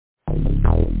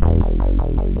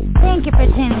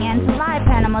tuning in to Live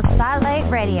Paranormal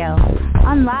Spotlight Radio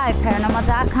on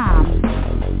liveparanormal.com.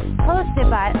 Hosted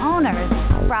by owners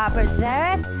Robert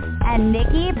Zarek and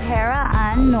Nikki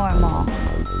Paranormal.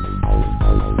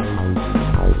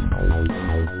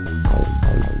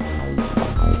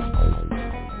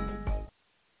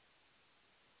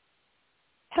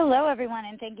 Hello, everyone,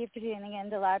 and thank you for tuning in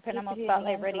to Live Paranormal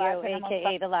Spotlight Radio,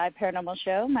 a.k.a. the Live Paranormal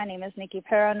Show. My name is Nikki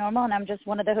Paranormal, and I'm just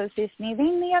one of the hosts this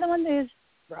evening. The other one is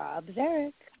Rob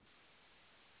Zarek.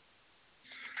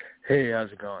 Hey,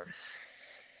 how's it going?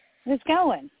 It's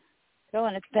going.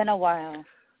 It's been a while.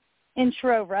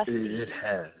 Intro rusty. It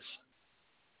has.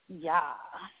 Yeah.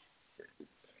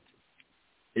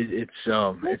 It's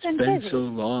been busy. so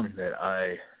long that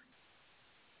I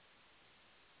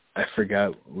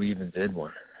forgot we even did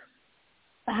one.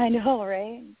 I know,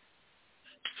 right?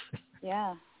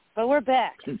 Yeah. But we're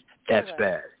back. That's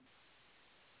bad.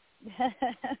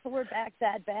 We're back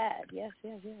that bad. Yes.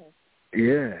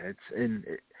 Yeah,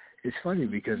 it's funny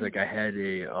because like I had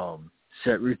a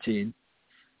set routine,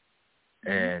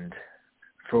 and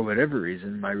for whatever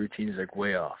reason my routine is like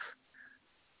way off.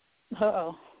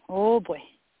 Oh boy.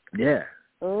 Yeah.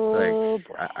 Oh like,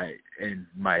 boy. I and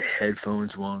my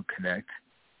headphones won't connect,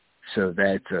 so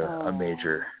that's a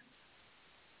major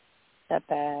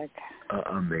setback.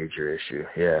 A major issue.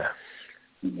 Yeah.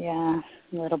 Yeah,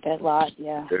 a little bit,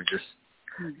 yeah. They're just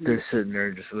they're sitting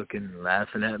there just looking and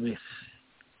laughing at me.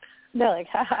 They're like,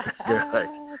 they're like,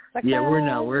 yeah, we're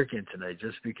not working tonight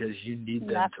just because you need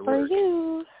them not to for work.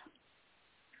 You.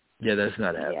 Yeah, that's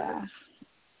not happening.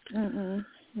 Yeah.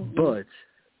 But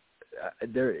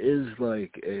there is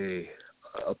like a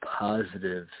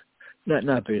positive,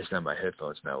 not based on my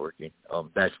headphones not working.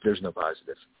 There's no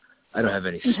positive. I don't have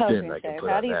any spin I can put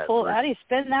on that. How do you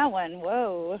spin that one?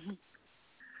 Whoa.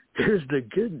 Here's the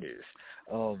good news.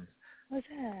 What's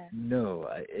that? No,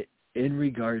 in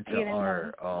regard to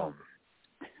our our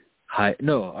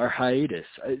hiatus.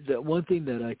 The one thing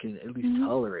that I can at least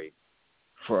tolerate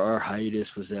for our hiatus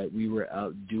was that we were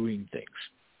out doing things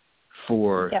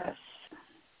for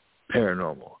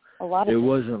paranormal. A lot of it things.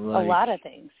 Wasn't like a lot of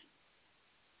things.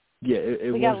 Yeah,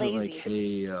 it wasn't like,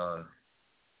 hey,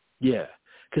 yeah,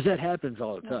 because that happens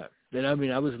all the time. And I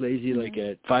mean, I was lazy like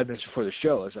at 5 minutes before the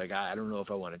show. I was like, I don't know if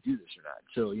I want to do this or not.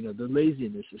 So, the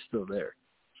laziness is still there,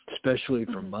 especially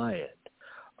from my end.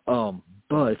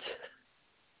 But,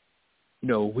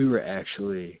 we were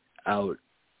actually out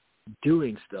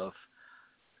doing stuff,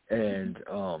 and,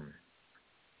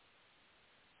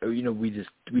 we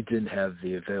didn't have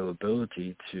the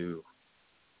availability to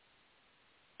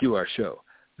do our show.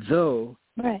 Though,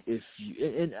 if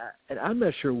you, and I'm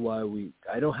not sure why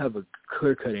I don't have a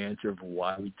clear-cut answer of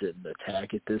why we didn't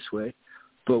attack it this way,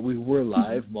 but we were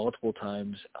live multiple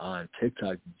times on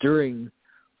TikTok during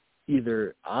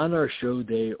either on our show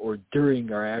day or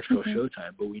during our actual show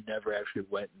time, but we never actually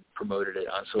went and promoted it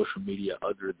on social media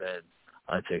other than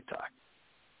on TikTok.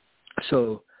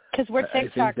 So, because we're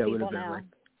TikTok that people now.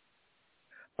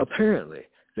 Apparently,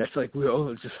 that's like we're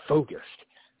all just focused.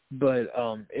 But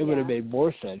it would have made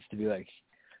more sense to be like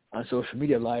on social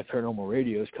media, Live Paranormal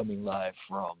Radio is coming live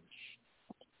from,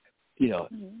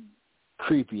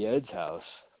 Creepy Ed's house,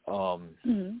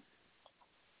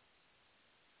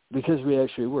 because we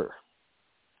actually were.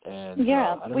 And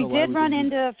we did run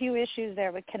into a few issues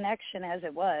there with connection as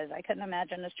it was. I couldn't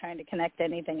imagine us trying to connect to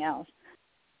anything else.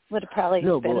 Would have probably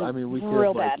been we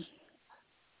real could, bad.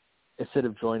 Instead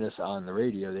of joining us on the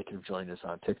radio, they could have joined us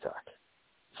on TikTok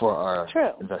for our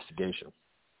investigation.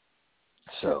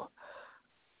 So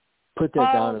put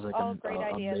that down as like a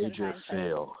major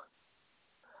fail.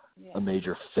 Yeah. A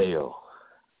major fail.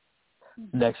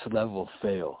 Next level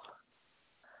fail.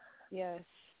 Yes,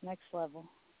 next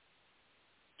level.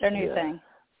 It's our new thing.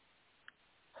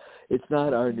 It's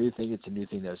not our new thing. It's a new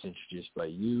thing that was introduced by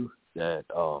you. That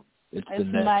it's the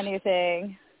next my new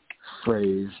thing.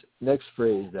 Next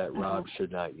phrase that Rob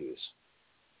should not use.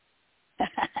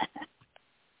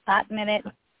 Hot minute,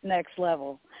 next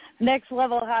level. Next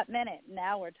level hot minute.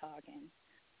 Now we're talking.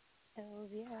 Hells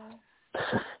yeah.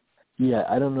 Yeah,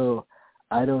 I don't know.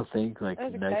 I don't think like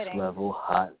next exciting. Level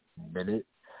hot minute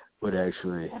would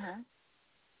actually.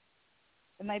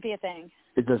 It might be a thing.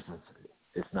 It doesn't.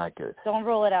 It's not good. Don't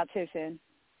roll it out too soon.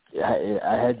 Yeah,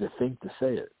 I had to think to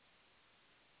say it.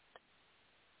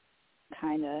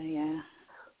 Kinda, yeah.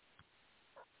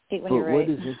 But what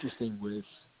is interesting with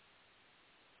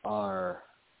our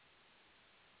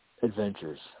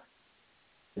adventures?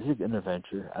 Is it an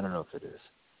adventure? I don't know if it is.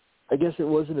 I guess it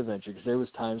was an adventure because there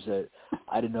was times that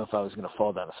I didn't know if I was going to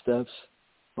fall down the steps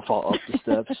or fall up the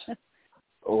steps.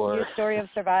 Or your story of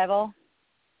survival?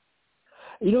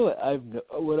 You know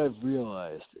what I've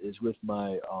realized is with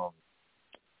my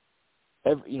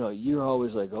you're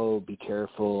always like, oh, be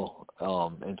careful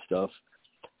and stuff,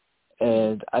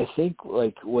 and I think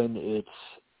like when it's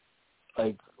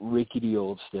like rickety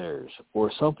old stairs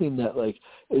or something that like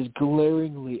is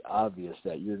glaringly obvious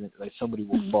that you're like somebody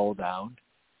will fall down,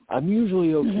 I'm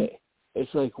usually okay.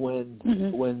 It's like when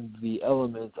the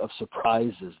element of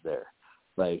surprise is there.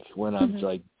 Like when I'm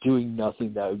like doing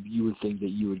nothing that you would think that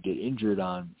you would get injured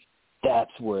on,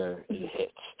 that's where it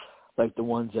hits. Like the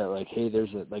ones that like, hey,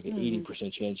 there's an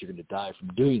 80% chance you're going to die from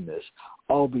doing this,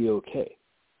 I'll be okay.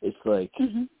 It's like,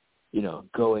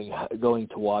 going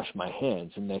to wash my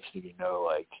hands, and next thing you know,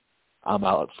 like I'm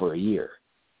out for a year.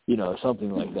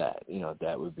 Something like that.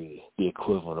 That would be the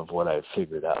equivalent of what I've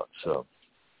figured out. So,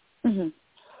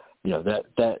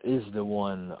 that is the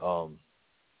one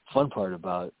fun part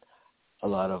about a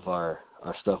lot of our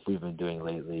stuff we've been doing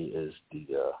lately is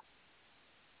the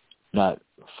not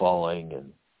falling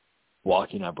and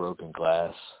walking on broken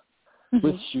glass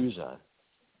with shoes on.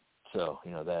 So,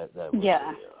 that was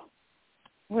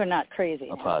we're not crazy.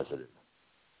 A positive.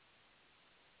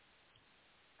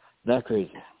 Not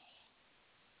crazy.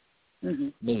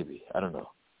 Maybe. I don't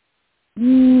know. A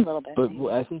little bit. But maybe.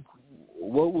 I think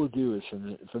what we'll do is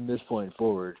from this point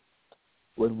forward,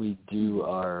 when we do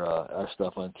our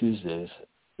stuff on Tuesdays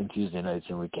and Tuesday nights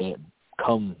and we can't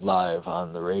come live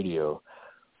on the radio,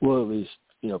 we'll at least,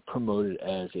 promote it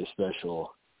as a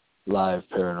special live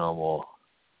paranormal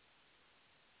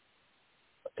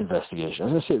investigation. I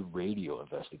was going to say radio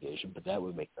investigation, but that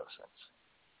would make no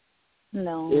sense.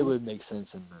 No. It would make sense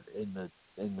in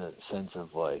the sense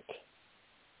of like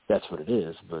that's what it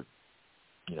is, but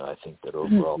I think that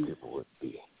overall people would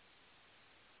be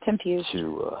confused.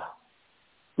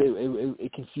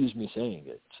 It confused me saying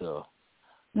it. So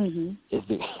if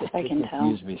it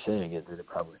confused me saying it, then it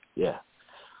probably Yeah.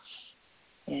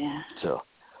 So,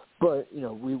 but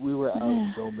we were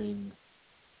out filming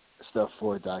stuff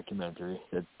for a documentary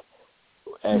that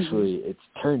actually it's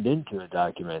turned into a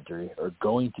documentary or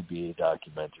going to be a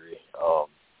documentary.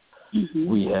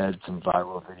 We had some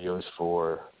viral videos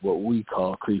for what we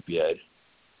call Creepy Ed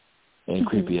and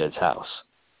Creepy Ed's house.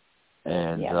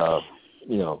 And,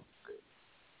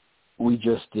 we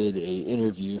just did a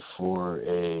interview for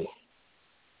a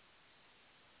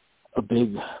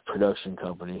big production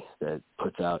company that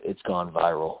puts out It's Gone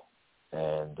Viral.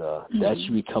 And that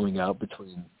should be coming out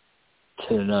between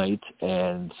tonight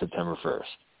and September 1st.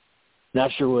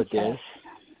 Not sure what day,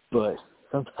 but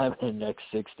sometime in the next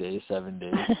 6 days, 7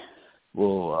 days,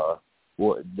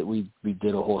 we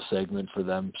did a whole segment for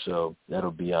them, so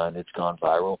that'll be on It's Gone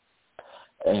Viral.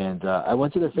 And I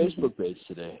went to their Facebook page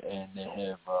today, and they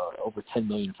have over 10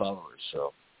 million followers.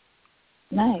 So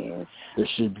nice. There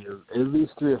should be at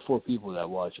least 3 or 4 people that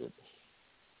watch it.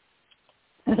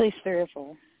 At least 3 or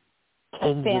 4.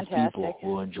 Tens of people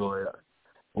will enjoy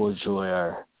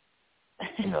our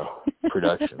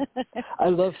production. I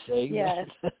love saying that.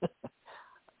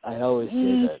 I always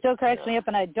say that. Still cracks me up,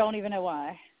 and I don't even know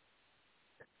why.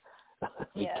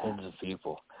 Tens of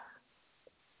people.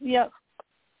 Yep.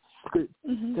 Because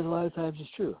a lot of times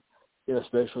it's true.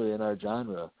 Especially in our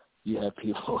genre, you have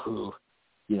people who,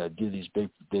 do these big,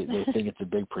 they think it's a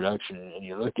big production, and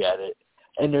you look at it,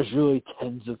 and there's really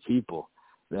tens of people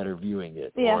that are viewing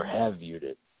it or have viewed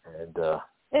it. And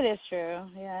it is true,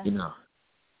 yeah.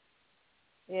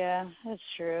 Yeah, it's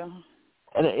true.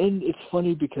 And it's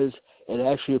funny because it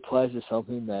actually applies to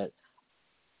something that,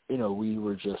 we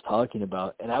were just talking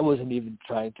about, and I wasn't even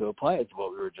trying to apply it to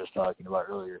what we were just talking about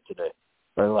earlier today,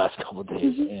 or the last couple of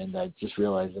days, and I just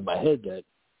realized in my head that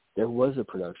there was a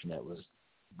production that was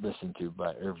listened to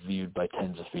by or viewed by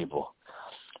tens of people.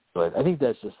 But I think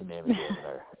that's just the name of it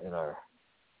in our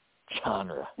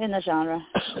genre. In the genre,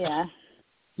 yeah.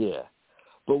 Yeah.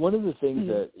 But one of the things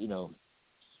that,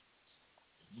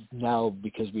 now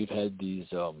because we've had these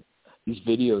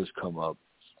videos come up,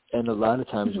 and a lot of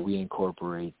times we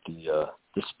incorporate the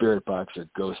spirit box or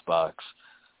ghost box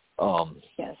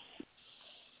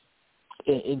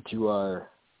into our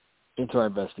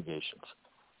investigations.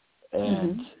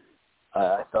 And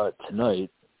I thought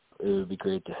tonight it would be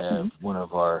great to have one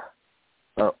of our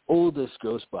oldest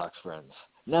ghost box friends.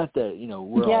 Not that,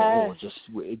 we're all old, just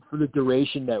for the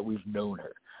duration that we've known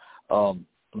her.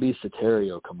 Lisa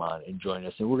Terrio come on and join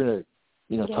us, and we're going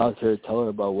to, talk to her, tell her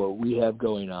about what we have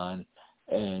going on,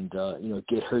 and,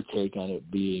 get her take on it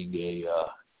being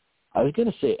I was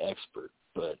going to say expert,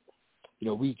 but,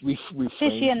 we refrain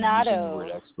from using the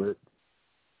word expert.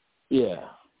 Yeah.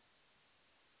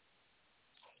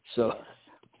 So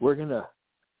we're going to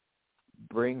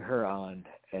bring her on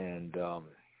and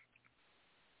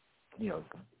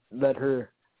let her.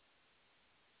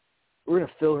 We're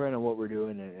gonna fill her in on what we're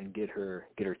doing and get her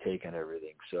take on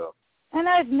everything. So. And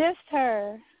I've missed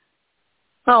her.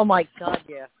 Oh my God,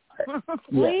 yeah.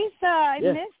 Lisa, I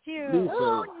missed you. Lisa.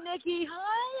 Oh, Nikki,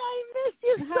 hi, I missed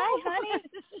you so Hi, honey.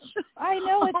 I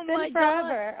know it's been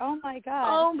forever. God. Oh my God.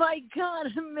 Oh my God,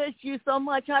 I missed you so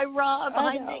much. Hi, Rob.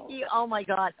 Hi, Nikki. Oh my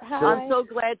God. Hi. I'm so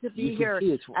glad to be here,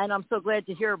 and I'm so glad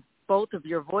to hear both of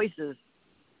your voices.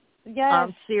 Yes.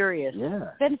 I'm serious. Yeah.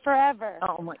 It's been forever.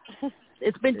 Oh my.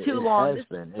 It's been too long. This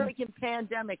been. freaking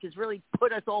pandemic has really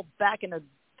put us all back in a.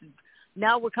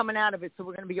 Now we're coming out of it, so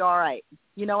we're going to be all right.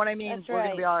 You know what I mean? That's we're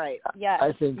going to be all right. Yeah.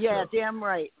 I think Yeah, so. damn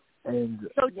right. And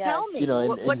so tell me,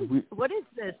 what is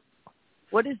this?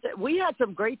 What is that? We had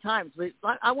some great times.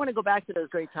 I want to go back to those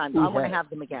great times. I want to have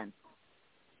them again.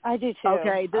 I do too.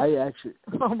 Okay. I actually.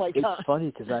 Oh my God. It's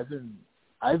funny because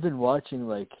I've been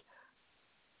watching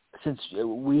since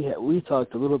we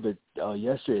talked a little bit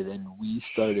yesterday. Then we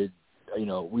started.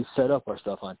 We set up our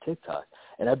stuff on TikTok,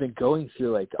 and I've been going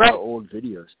through our old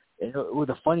videos. And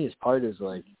the funniest part is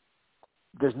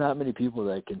there's not many people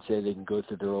that can say they can go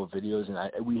through their old videos,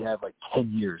 and we have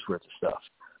 10 years worth of stuff.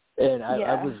 And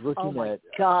I was looking at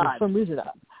for some reason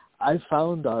I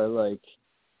found our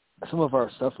some of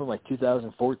our stuff from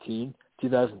 2014,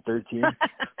 2013,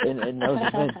 and I was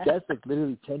like, man, that's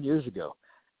literally 10 years ago.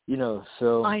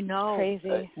 So I know.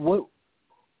 Crazy. What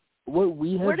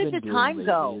we have been doing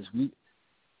lately is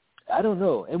I don't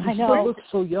know, and we still look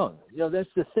so young. That's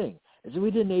the thing. Is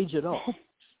we didn't age at all.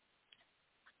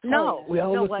 No, we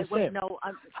all look the same. No,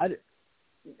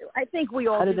 I think we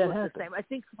all do look the same. I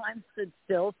think time stood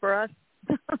still for us.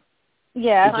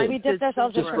 Yeah, we dipped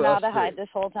ourselves in formaldehyde this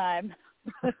whole time.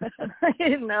 I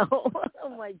didn't know. Oh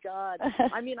my God.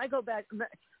 I mean, I go back.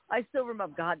 I still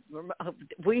remember. God,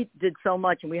 we did so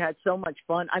much and we had so much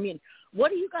fun. I mean,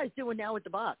 what are you guys doing now with the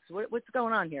box? What's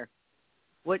going on here?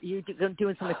 What you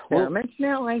doing some experiments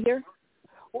now? I hear.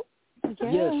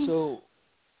 Yeah. So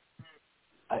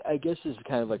I guess this is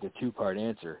kind of like a two-part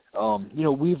answer.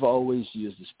 We've always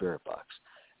used the spirit box,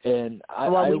 and I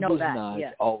was not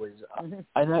always, and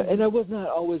I was not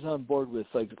always on board with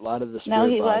a lot of the spirit box. No,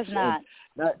 he was not.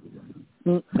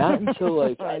 Not until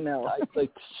I know. I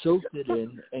soaked it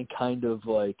in and kind of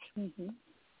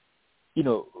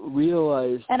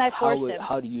realized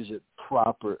how to use it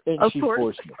proper, and she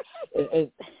forced me.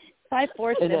 And I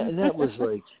forced him. And that was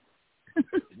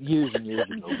years and years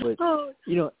ago.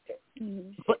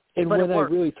 But when I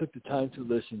really took the time to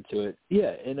listen to it,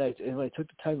 when I took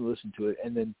the time to listen to it,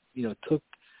 and then took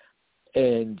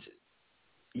and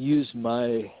used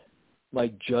my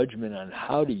judgment on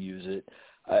how to use it,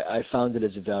 I found it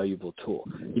as a valuable tool.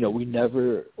 We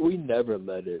never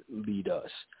let it lead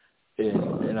us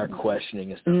in our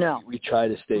questioning and stuff. No. We try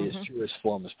to stay as true as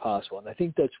form as possible, and I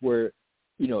think that's where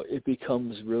it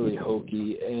becomes really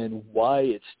hokey, and why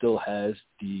it still has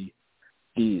the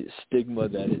stigma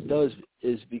that it does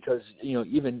is because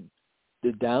even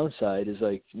the downside is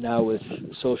now with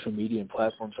social media and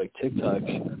platforms like TikTok,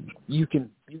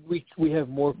 we have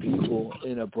more people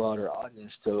in a broader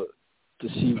audience to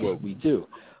see what we do.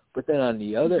 But then on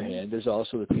the other hand, there's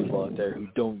also the people out there who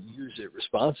don't use it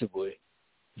responsibly,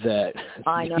 that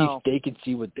they can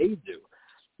see what they do,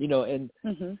 and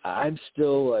I'm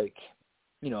still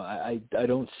I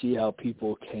don't see how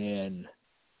people can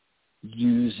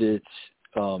use it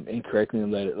incorrectly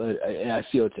and let it. I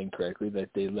feel it's incorrectly that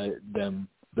they let them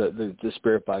the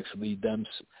spirit box lead them.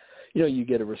 You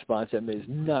get a response that is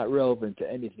not relevant to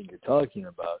anything you're talking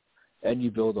about, and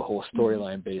you build a whole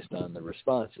storyline based on the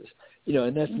responses.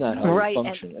 And that's not how we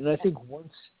function. And I think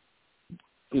once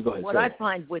you go ahead. What I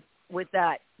find with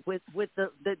that, with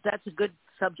that's a good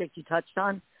subject you touched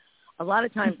on. A lot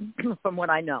of times, from what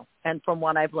I know and from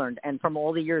what I've learned and from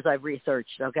all the years I've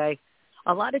researched,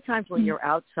 a lot of times when you're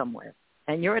out somewhere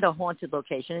and you're at a haunted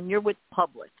location and you're with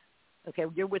public,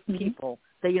 you're with people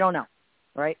that you don't know,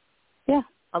 right? Yeah.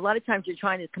 A lot of times you're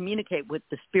trying to communicate with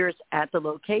the spirits at the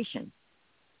location.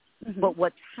 But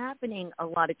what's happening a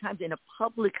lot of times in a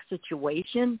public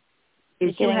situation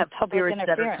is you have spirits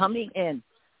that are coming in.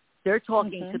 They're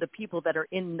talking to the people that are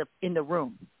in the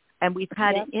room. And we've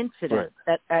had an incident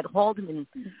at Haldeman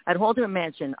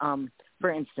Mansion, for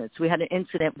instance. We had an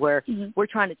incident where we're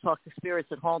trying to talk to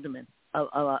spirits at Haldeman.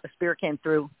 A spirit came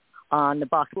through on the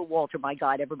box with Walter, my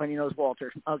guide. Everybody knows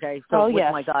Walter, okay? So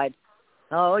my guide.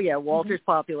 Oh, yeah, Walter's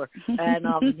popular. And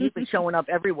he's been showing up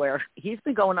everywhere. He's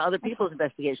been going to other people's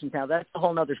investigations now. That's a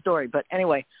whole other story. But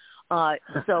anyway,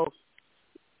 so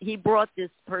he brought this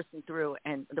person through,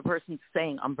 and the person's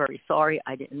saying, "I'm very sorry.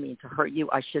 I didn't mean to hurt you.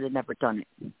 I should have never done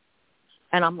it."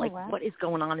 And I'm like, what is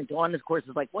going on? And Dawn, of course,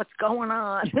 is like, what's going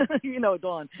on?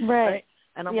 Dawn. Right.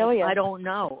 And I'm like, I don't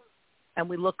know. And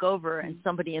we look over, and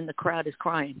somebody in the crowd is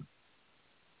crying.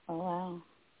 Oh, wow.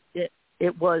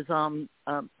 It was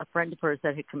a friend of hers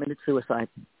that had committed suicide.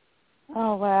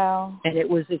 Oh, wow. And it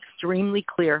was extremely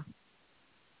clear.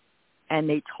 And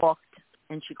they talked,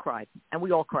 and she cried. And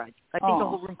we all cried. I think the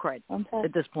whole room cried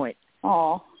at this point.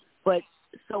 Oh. But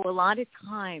so a lot of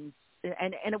times,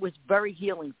 and it was very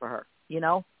healing for her,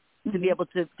 to be able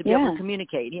to be able to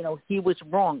communicate. He was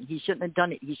wrong. He shouldn't have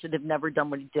done it. He should have never done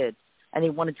what he did. And he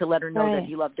wanted to let her know that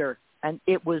he loved her. And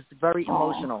it was very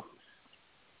emotional.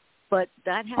 But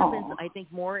that happens, I think,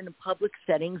 more in public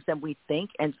settings than we think.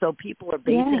 And so people are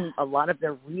basing a lot of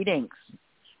their readings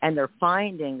and their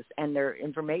findings and their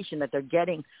information that they're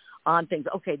getting on things.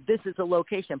 Okay, this is a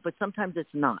location, but sometimes it's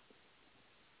not.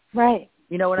 Right.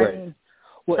 You know what I mean?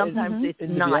 Well, sometimes it's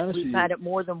not. We've had it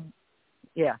more than,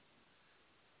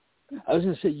 I was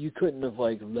going to say, you couldn't have,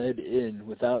 led in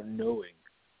without knowing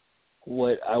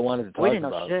what I wanted to talk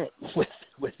about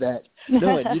with that.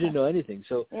 No, and you didn't know anything.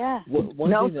 So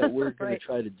one thing that we're going to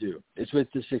try to do is with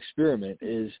this experiment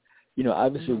is,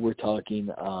 obviously we're talking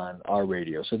on our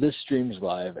radio. So this streams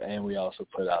live, and we also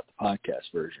put out the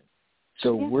podcast version.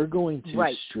 So we're going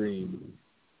to stream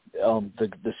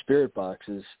the spirit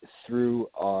boxes through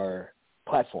our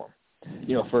platform,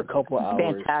 for a couple of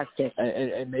hours. Fantastic.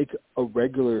 And make a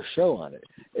regular show on it.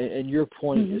 And your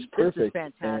point is perfect. This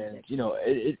is fantastic.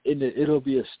 And it'll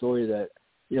be a story that,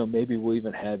 maybe we'll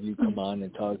even have you come on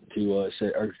and talk to us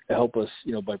or help us,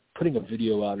 by putting a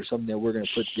video out or something that we're going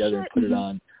to put together and put it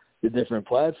on the different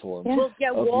platforms We'll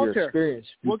get of Walter. your experience.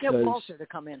 We'll get Walter to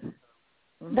come in.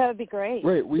 That would be great.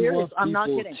 Right. We want people I'm not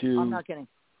kidding. to... I'm not kidding.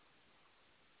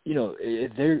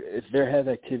 If they have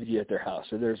activity at their house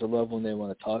or there's a loved one they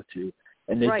want to talk to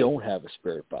and they don't have a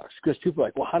spirit box, because people are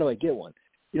like, well, how do I get one?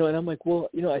 And I'm like, well,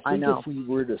 I think if we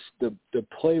were to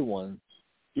play one,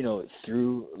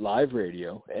 through live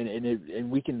radio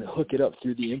and we can hook it up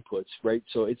through the inputs, right?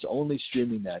 So it's only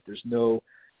streaming that. There's no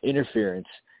interference.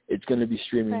 It's going to be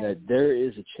streaming that. There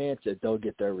is a chance that they'll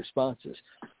get their responses.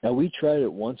 Now, we tried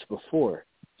it once before,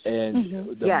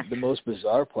 and the most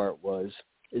bizarre part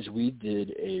is we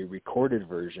did a recorded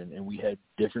version, and we had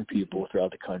different people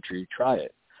throughout the country try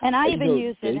it. And I even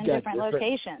used it in different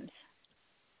locations.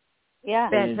 Yeah.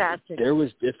 Fantastic. There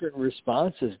was different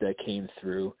responses that came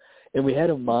through, and we had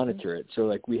them monitor it.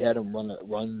 So, we had them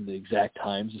run the exact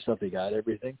times and stuff. They got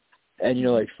everything. And,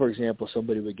 for example,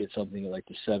 somebody would get something at,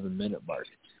 the 7-minute mark.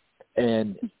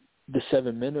 And the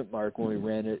 7-minute mark, when we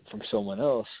ran it from someone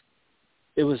else,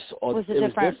 it was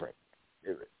different.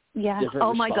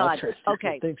 Oh my God.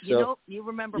 Okay. So, you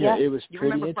remember? Yeah, it was pretty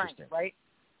remember interesting, Frank, right?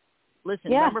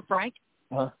 Listen, remember Frank?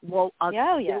 Well,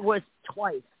 it was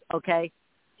twice. Okay.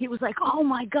 He was like, "Oh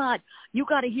my God, you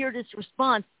got to hear this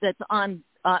response that's on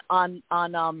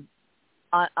online,"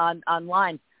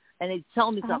 and he's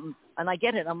telling me something, and I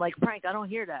get it. I'm like, Frank, I don't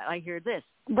hear that. I hear this.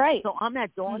 Right. So I'm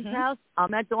at Dawn's house.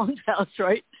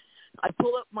 Right? I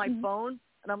pull up my phone,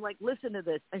 and I'm like, listen to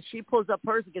this. And she pulls up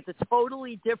hers and gets a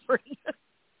totally different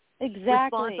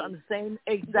response on the same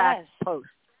exact post.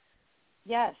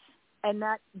 Yes. And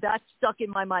that stuck in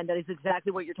my mind. That is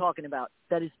exactly what you're talking about.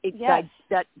 That is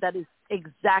that is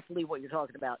exactly what you're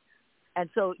talking about. And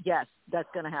so, yes, that's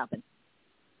going to happen.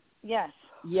 Yes.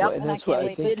 Yep. Well, and that's what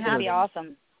I think it's going to be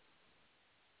awesome.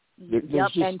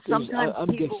 And sometimes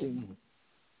I'm guessing.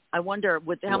 I wonder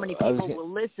how many people will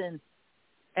listen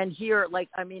and hear,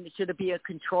 should it be a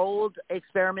controlled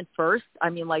experiment first?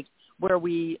 Where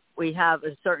we have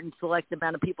a certain select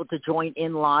amount of people to join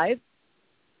in live.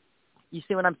 You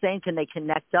see what I'm saying? Can they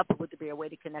connect up? Would there be a way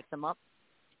to connect them up?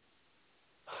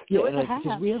 Yeah,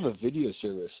 because we have a video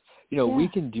service. We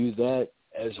can do that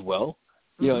as well.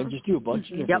 And just do a bunch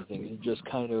of different things and just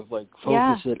kind of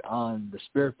focus it on the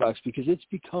spirit box, because it's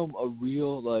become a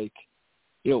real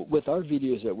with our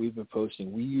videos that we've been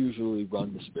posting, we usually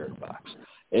run the spirit box,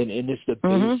 and it's the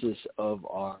basis of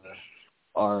our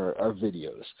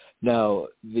videos. Now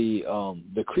the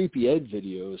Creepy Ed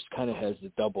videos kind of has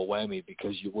the double whammy,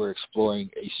 because we're exploring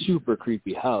a super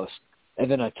creepy house, and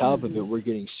then on top of it, we're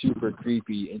getting super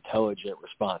creepy, intelligent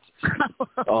responses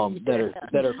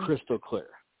that are crystal clear.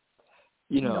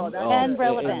 And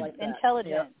relevant,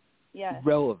 intelligent. Yeah.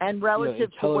 Relevant. And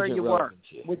relative to where you were,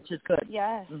 which is good.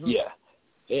 Yes. Yeah.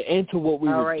 And to what we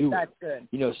were doing. That's good.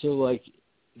 So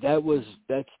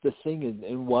that's the thing,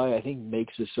 and why I think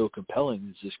makes it so compelling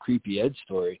is this Creepy Ed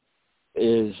story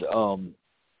is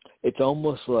it's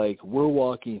almost like we're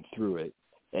walking through it,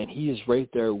 and he is right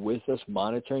there with us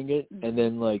monitoring it, and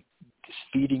then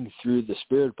feeding through the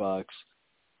spirit box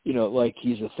like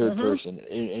he's a third person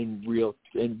in real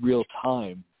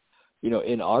time,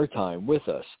 in our time with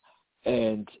us.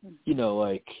 And,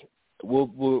 like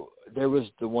we'll there was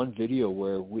the one video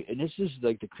where and this is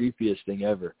like the creepiest thing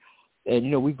ever.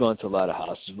 And, we've gone to a lot of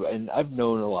houses, and I've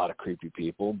known a lot of creepy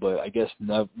people, but I guess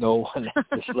no one at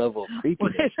this level of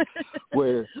creepiness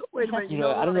where, Wait a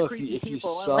minute, I don't know if you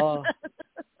saw,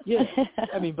 yeah,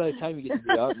 I mean, by the time you get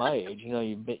to be my age,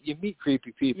 you meet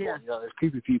creepy people, yeah. There's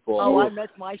creepy people. Oh, I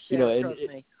met my share, trust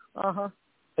me.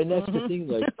 And that's the thing,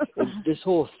 like, this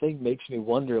whole thing makes me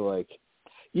wonder, like,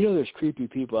 there's creepy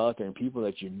people out there and people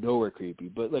that are creepy,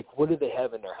 but, like, what do they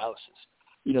have in their houses?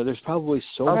 There's probably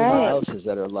so many houses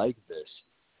that are like this,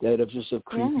 that have just of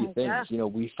creepy things. Yeah.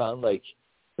 We found like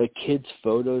kids'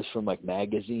 photos from like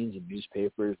magazines and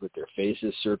newspapers with their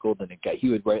faces circled, and he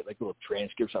would write like little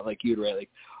transcripts on, like he would write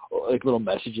like little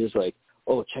messages like,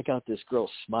 "Oh, check out this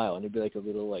girl's smile," and it'd be like a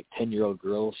little like 10-year-old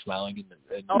girl smiling in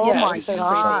oh my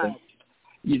God.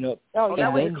 And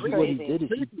then what he did is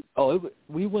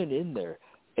we went in there,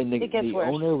 and the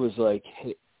owner was like,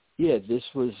 "Hey, yeah, this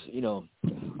was,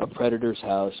 a predator's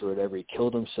house or whatever. He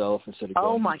killed himself instead of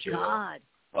going to jail."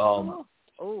 God.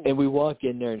 And we walk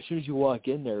in there, and as soon as you walk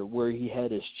in there, where he had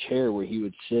his chair where he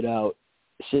would sit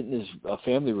in his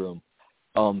family room,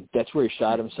 that's where he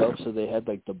shot himself. So they had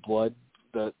like the blood,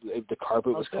 the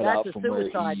carpet was cut out from where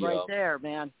he. That's a suicide right there,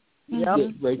 man. Yep.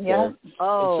 Yeah, right there.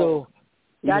 Oh,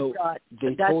 and so,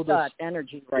 that's got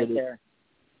energy right there.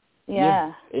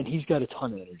 Yeah. And he's got a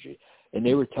ton of energy. And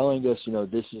they were telling us,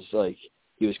 this is like,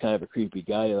 he was kind of a creepy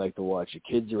guy. He liked to watch the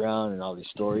kids around and all these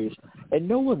stories. And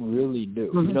no one really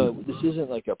knew. This isn't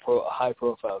like a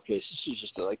high-profile case. This is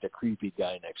just like the creepy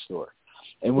guy next door.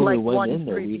 And when we went in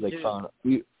there, we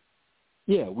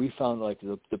found like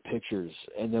the pictures.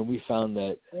 And then we found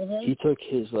that he took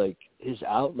his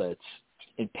outlets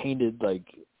and painted like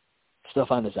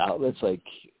stuff on his outlets, like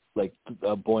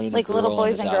a boy and a girl little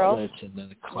boys on his and outlets, and then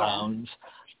the clowns. Yeah.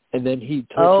 And then he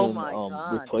took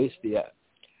replaced the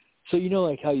so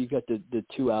like how you got the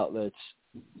two outlets,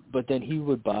 but then he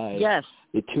would buy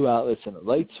the two outlets and a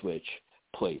light switch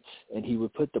plates, and he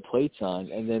would put the plates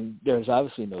on, and then there's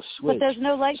obviously no switch. But there's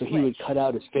no light switch. So he would cut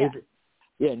out his favorite.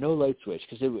 Yeah, no light switch,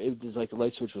 because it was like the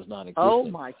light switch was non-existent. Oh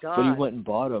my God! But he went and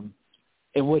bought them,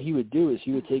 and what he would do is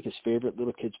he would take his favorite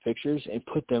little kids' pictures and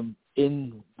put them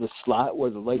in the slot where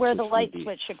the light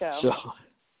switch should go. So.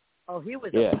 Oh, he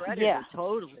was a predator,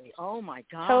 totally. Oh, my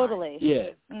God. Totally.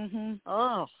 Yeah.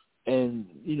 Oh. And,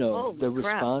 the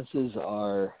responses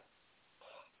are,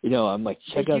 I'm like,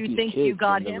 check out these kids. Did you think you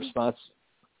got him?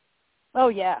 Oh,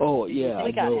 yeah. Oh, yeah.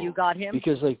 You got him?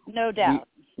 Because, no doubt.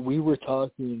 We were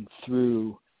talking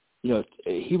through,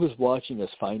 he was watching us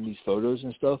find these photos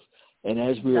and stuff. And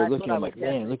as we were looking, I'm like,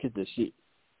 man, look at this.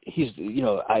 He's,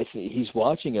 I think he's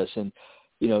watching us, and,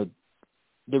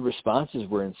 the responses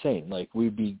were insane. Like,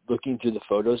 we'd be looking through the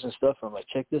photos and stuff, and I'm like,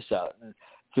 check this out, and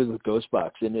through the ghost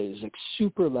box, and it was like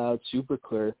super loud, super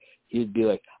clear. He'd be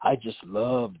like, I just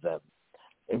love them,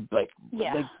 and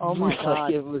oh my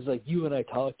God, it was like you and I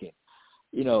talking,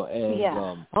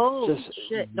 and holy just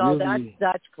shit, no, really,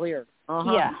 that's clear.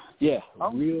 Real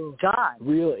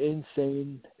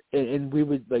insane. And we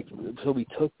would so we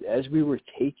took, as we were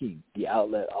taking the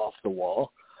outlet off the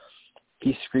wall,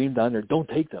 he screamed on there, "Don't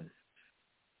take them."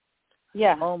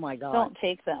 Yeah. Oh my God. Don't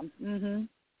take them. Mhm.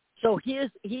 So he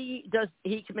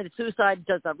committed suicide.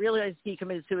 Does not realize he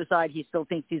committed suicide. He still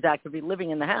thinks he's actively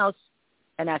living in the house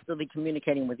and actively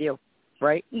communicating with you,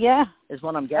 right? Yeah. Is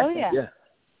what I'm guessing. Oh yeah.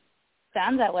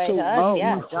 Sounds that way to us. Oh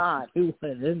yeah. my God. We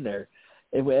went in there,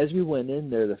 and as we went in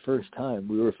there the first time,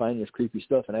 we were finding this creepy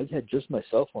stuff, and I had just my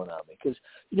cell phone on me because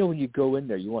when you go in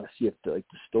there, you want to see if the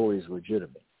story is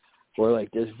legitimate. Or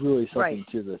there's really something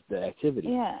to the activity.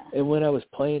 Yeah. And when I was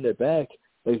playing it back,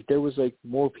 there was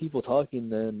more people talking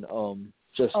than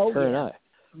just her and I.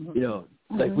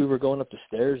 Mm-hmm. We were going up the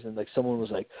stairs, and someone was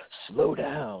like, "Slow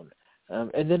down."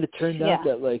 And then it turned out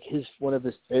that one of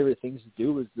his favorite things to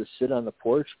do was to sit on the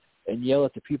porch and yell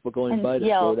at the people going by to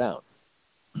slow down.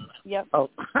 Yep. Oh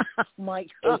my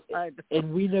God.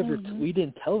 And we never we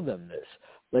didn't tell them this.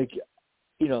 The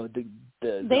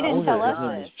they didn't tell us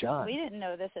this. John. We didn't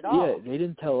know this at all. Yeah, they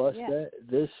didn't tell us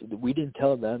we didn't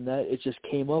tell them that. It just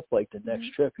came up the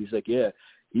next trip. He's like, yeah,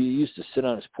 he used to sit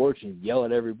on his porch and yell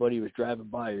at everybody who was driving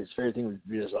by. His favorite thing was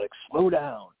just slow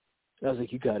down. And I was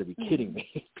like, you got to be kidding me,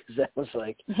 because that was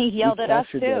he yelled at us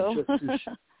too.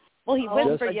 Well, he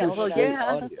whispered yelled at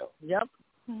us. Audio. Yep.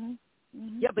 Mm-hmm.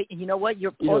 Mm-hmm. Yeah, but you know what?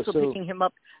 You're also picking him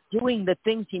up doing the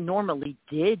things he normally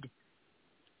did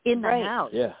in the house.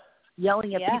 Yeah.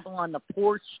 Yelling at people on the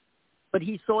porch, But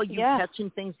he saw you touching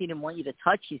things he didn't want you to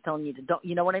touch. He's telling you to don't.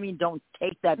 You know what I mean? Don't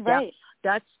take that down.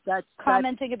 That's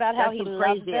commenting about how he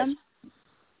loves them.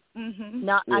 Mm-hmm.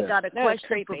 Now I got a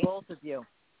question for both of you.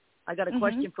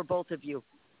 For both of you.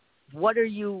 What are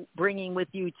you bringing with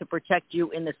you to protect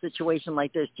you in a situation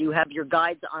like this? Do you have your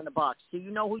guides on the box? Do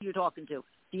you know who you're talking to?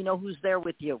 Do you know who's there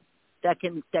with you that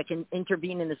can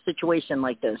intervene in a situation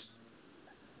like this?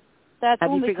 That's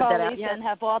when we call Lisa and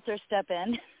have Walter step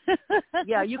in.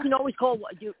 Yeah, you can always call.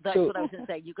 That's what I was going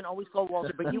to say. You can always call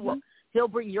Walter, but he'll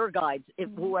bring your guides, if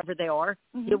whoever they are.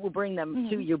 He will bring them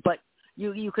to you, but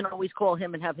you can always call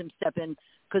him and have him step in,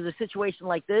 because a situation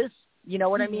like this, you know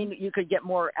what I mean? You could get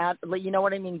more you know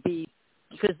what I mean?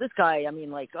 Because this guy, I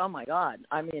mean, like, oh my God.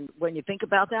 I mean, when you think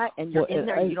about that and you're in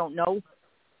there and you don't know,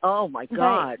 oh my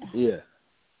God. Yeah.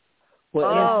 Well,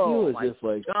 I feel as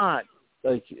if God.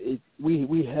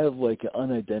 We have like an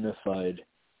unidentified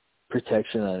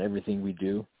protection on everything we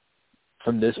do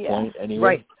from this point anyway.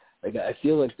 Right. Like I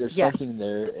feel like there's something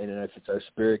there, and if it's our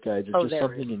spirit guides, it's just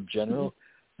something in general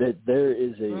that there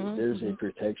is there's a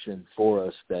protection for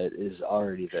us that is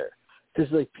already there. Because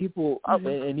like people,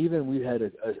 and even we had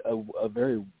a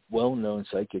very well-known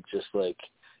psychic just like,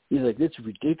 he's like, it's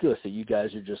ridiculous that you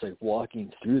guys are just like walking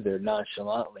through there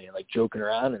nonchalantly and like joking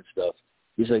around and stuff.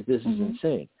 He's like, this is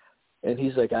insane. And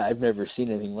he's like, I've never seen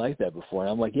anything like that before.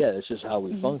 And I'm like, yeah, that's just how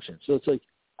we function. So it's like,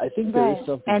 I think there is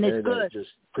something there that just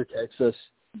protects us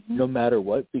no matter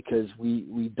what, because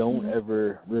we don't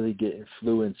ever really get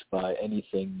influenced by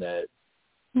anything that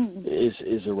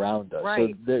is around us.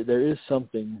 Right. So there is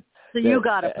something. So you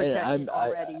got to protect it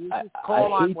already. You just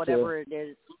call on whatever it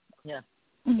is. Yeah.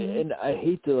 And I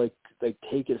hate to like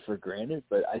take it for granted,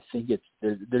 but I think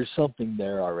there's something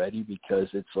there already, because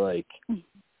it's like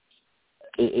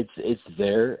it's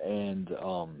there, and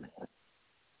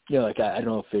you know, like I don't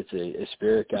know if it's a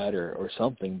spirit guide or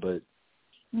something, but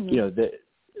you know that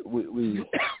we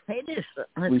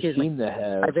seem to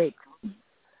have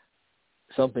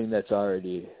something that's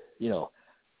already, you know,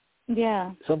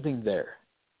 something there.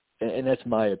 And that's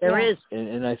my opinion. There is.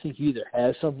 And I think you either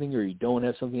have something or you don't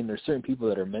have something. And there's certain people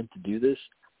that are meant to do this,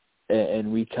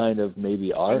 and we kind of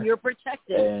maybe are. And you're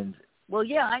protected. And well,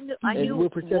 yeah, I knew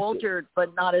Walter,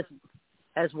 but not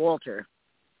as Walter.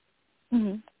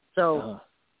 So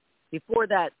before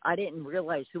that, I didn't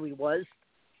realize who he was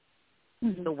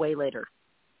until way later.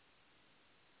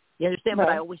 You understand? But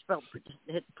I always felt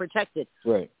protected.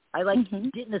 Right. I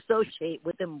didn't associate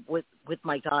with him with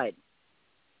my guide.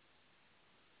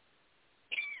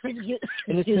 Excuse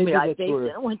me, I vaped and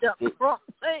it went down the wrong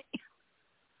way.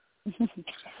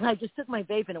 I just took my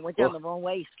vape and it went down the wrong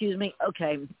way. Excuse me.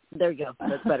 Okay, there you go.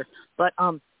 That's better. But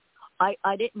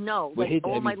I didn't know. Like,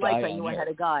 all my life I knew I had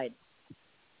a guide.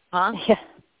 Huh? Yeah.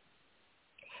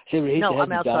 No,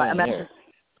 I'm outside.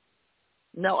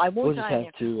 No, I won't die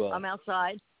here. I'm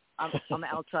outside. I'm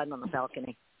outside on the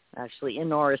balcony, actually, in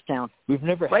Norristown. We've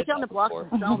never right had down the block from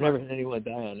Selma. We've never had anyone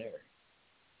die on air.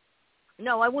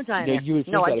 No, I won't die on air.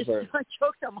 I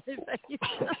choked on my face.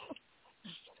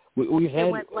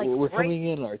 We're coming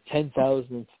in our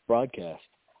 10,000th broadcast,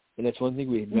 and that's one thing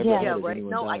we've never had is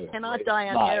anyone die. No, I cannot die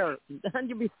on air.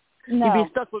 You'd be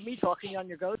stuck with me talking on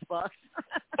your ghost box.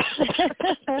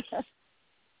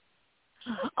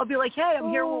 I'll be like, hey,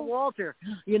 I'm here with Walter.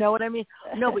 You know what I mean?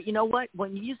 No, but you know what?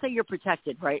 When you say you're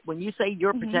protected, right? When you say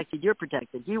you're protected, you're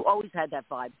protected. You always had that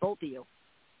vibe, both of you.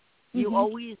 You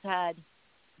always had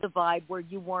the vibe where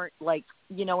you weren't like,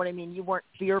 you know what I mean? You weren't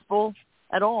fearful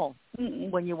at all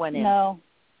when you went in. No.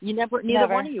 You neither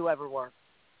one of you ever were.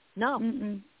 No.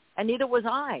 And neither was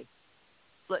I.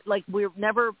 But like we've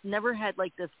never had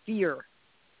like this fear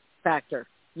factor.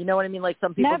 You know what I mean? Like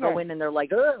some people go in and they're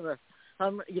like, ugh.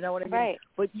 You know what I mean? Right.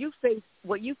 But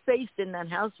what you faced in that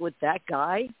house with that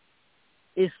guy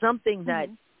is something that,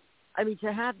 I mean, do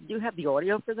you have the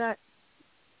audio for that?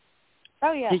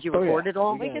 Oh, yeah. Did you record it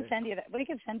all? We can send you that.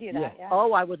 Yeah.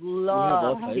 Oh, I would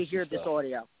love to hear this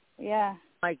audio. Yeah.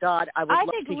 My God, I would love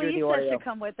to hear the audio. I think Lisa should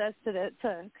come with us to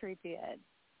Creepy Ed.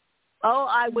 Oh,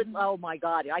 I would. Oh my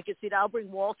God, I can see that. I'll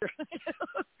bring Walter.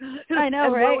 I know,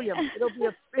 and right? William.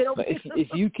 If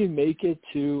you can make it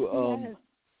to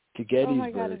Gettysburg. Oh my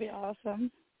God, it'd be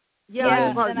awesome.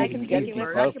 Yeah, then I can take you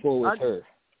with her.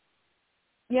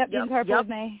 Yep, you can carpool with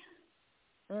me.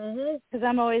 Because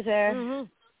I'm always there.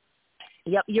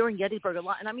 Yep, you're in Gettysburg a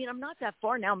lot, and I mean, I'm not that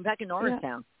far now. I'm back in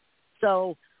Norristown,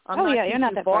 so I'm not you're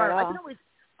not that far at all.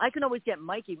 I can always get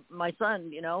Mikey, my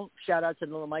son. You know, shout out to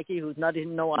little Mikey, who's not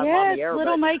even know I'm on the air.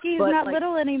 Little Mikey's not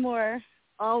little anymore.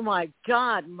 Oh my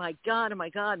God,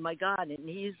 and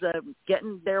he's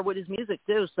getting there with his music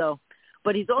too. So,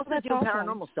 but he's also doing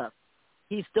paranormal stuff.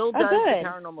 He still does the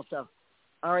paranormal stuff.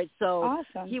 All right, so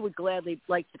awesome. He would gladly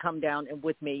like to come down and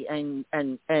with me, and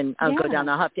I'll go down.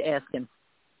 I'll have to ask him,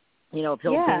 if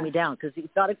he'll bring me down, because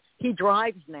he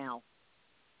drives now.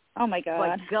 Oh my God!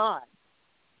 My God!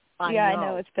 I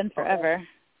know it's been forever.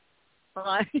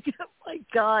 My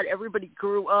God! Everybody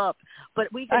grew up, but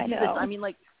we could do this. I mean,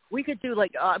 we could do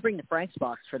I'll bring the Frank's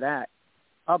box for that.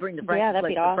 I'll bring the Frank's, that'd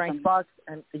be awesome. The Frank's box,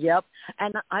 and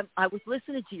And I was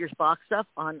listening to your box stuff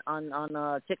on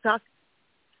TikTok.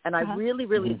 And I really,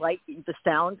 really like the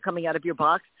sound coming out of your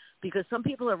box, because some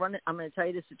people are running, I'm going to tell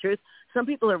you this the truth, some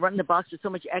people are running the box with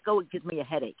so much echo, it gives me a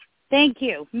headache. Thank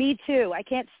you. Me too. I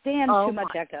can't stand too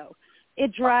much echo.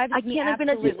 It drives me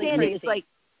absolutely crazy. It. It's like,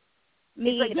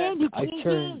 me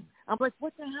I'm like,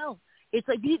 what the hell? It's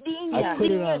like, I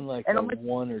put it on a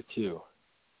 1 or 2.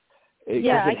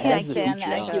 I can't stand the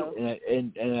echo.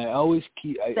 And I always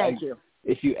keep, Thank you.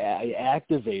 If I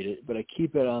activate it, but I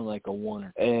keep it on a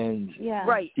 1, and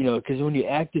right, because when you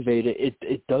activate it,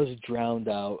 it does drown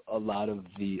out a lot of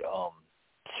the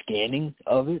scanning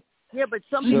of it. Yeah, but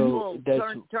some people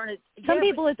turn it. Some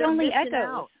people it's only echoes.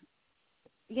 Out.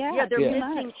 Yeah, they're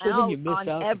missing out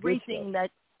on everything that.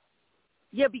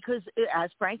 Yeah, because as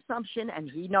Frank Sumption,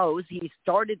 and he knows, he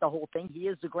started the whole thing. He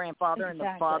is the grandfather and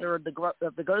the father of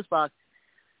the Ghost Box.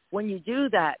 When you do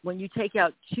that, when you take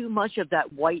out too much of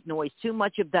that white noise, too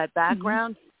much of that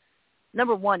background,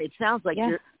 number one, it sounds like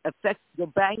you're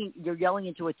banging, you're yelling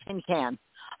into a tin can,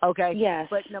 okay? Yes.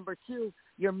 But number two,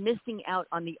 you're missing out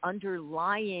on the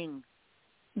underlying.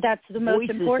 That's the most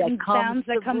important sounds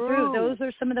that come through. Those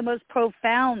are some of the most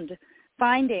profound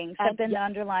findings have been the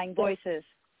underlying voices.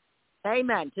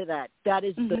 Amen to that. That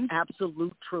is the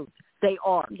absolute truth. They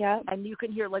are. Yeah. And you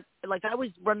can hear, like I was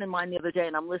running mine the other day,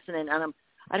 and I'm listening, and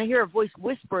I hear a voice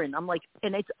whispering. I'm like,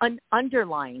 and it's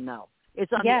underlying now.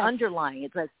 It's on the underlying.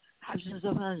 It's like,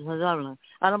 and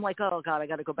I'm like, oh God, I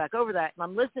got to go back over that. And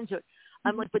I'm listening to it.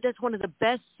 I'm like, but that's one of the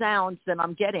best sounds that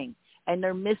I'm getting, and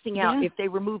they're missing out if they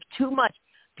remove too much.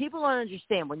 People don't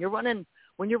understand when you're running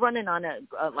on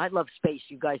I love space.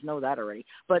 You guys know that already.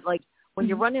 But when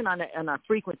you're running on a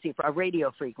frequency, a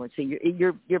radio frequency,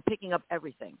 you're picking up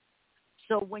everything.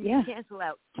 So when you cancel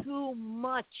out too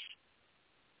much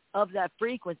of that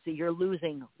frequency, you're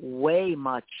losing way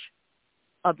much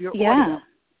of your audio.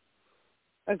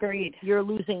 Agreed. You're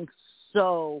losing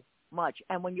so much.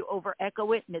 And when you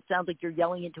over-echo it and it sounds like you're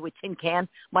yelling into a tin can,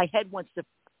 my head wants to,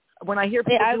 when I hear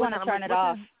people I want to turn it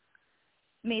off.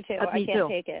 Me too. I can't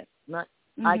take it.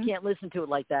 I can't listen to it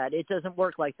like that. It doesn't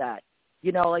work like that.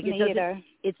 Me either.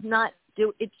 It's not.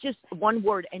 It's just one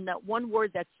word, and that one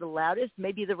word that's the loudest,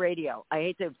 maybe the radio. I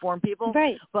hate to inform people,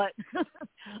 right? But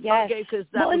yes, okay, because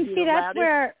that would be the that's loudest.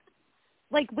 Where,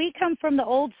 we come from the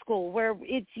old school, where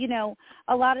it's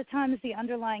a lot of times the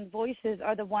underlying voices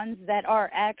are the ones that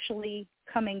are actually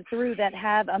coming through that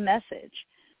have a message,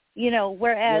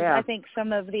 Whereas I think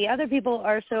some of the other people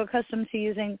are so accustomed to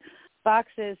using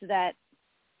boxes that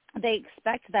they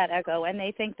expect that echo, and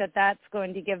they think that that's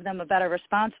going to give them a better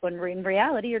response, when in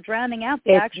reality you're drowning out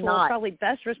the probably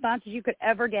best responses you could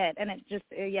ever get, and it just,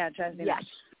 it drives me nuts.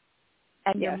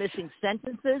 And you're missing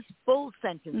sentences, full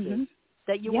sentences,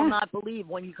 that you will not believe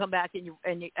when you come back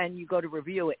and you go to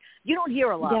review it. You don't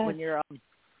hear a lot when you're,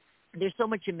 there's so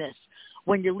much you miss.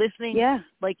 When you're listening,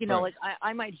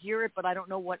 I might hear it, but I don't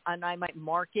know what, and I might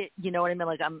mark it, you know what I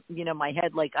mean? I'm, my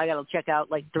head, I got to check out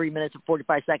 3 minutes and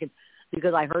 45 seconds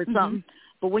because I heard something.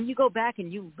 But when you go back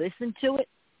and you listen to it,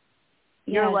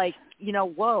 you're like,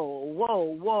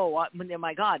 whoa,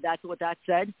 my God, that's what that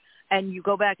said. And you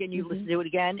go back and you listen to it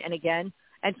again and again.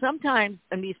 And sometimes,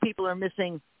 and these people are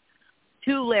missing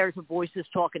 2 layers of voices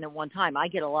talking at one time. I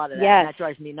get a lot of that, and that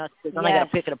drives me nuts, because then I got to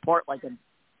pick it apart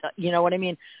you know what I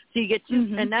mean? So you get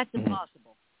 2, and that's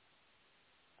impossible.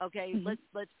 Okay,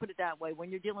 let's put it that way. When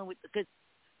you're dealing with, because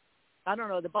I don't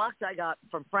know, the box I got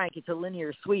from Frank, it's a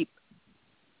linear sweep,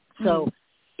 so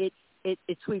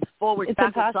it sweeps forward,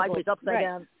 backwards, sideways, upside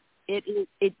down.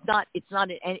 It's not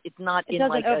in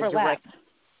a direct.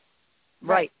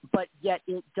 Right, but yet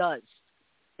it does.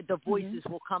 The voices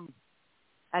will come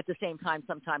at the same time.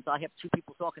 Sometimes I have 2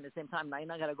 people talking at the same time,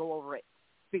 and I got to go over it,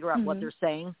 figure out what they're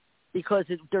saying, because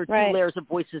there are 2 layers of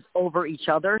voices over each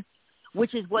other,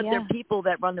 which is what their people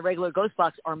that run the regular Ghost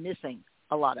Box are missing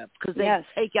a lot of, because they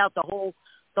take out the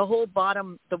whole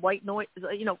bottom, the white noise,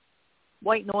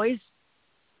 white noise,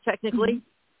 technically.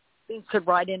 Things could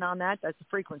ride in on that. That's the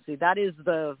frequency. That is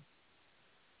the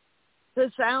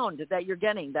sound that you're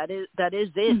getting. That is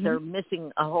it. They're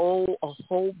missing a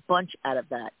whole bunch out of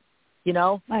that.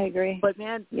 I agree. But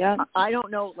man, I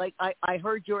don't know. I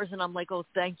heard yours, and I'm like, oh,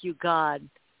 thank you, God.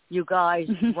 You guys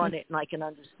run it, and I can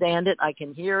understand it. I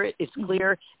can hear it. It's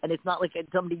clear, and it's not like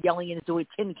somebody yelling into a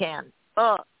tin can.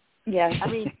 Yeah. I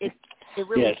mean, it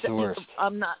really. It's the worst.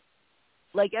 I'm not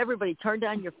like everybody. Turn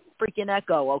down your freaking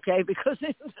echo, okay? Because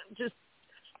just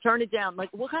turn it down. Like,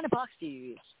 what kind of box do you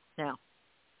use now?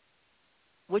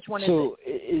 Which one is it? So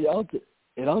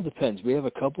it all depends. We have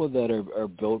a couple that are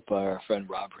built by our friend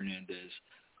Rob Hernandez,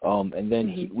 and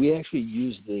then we actually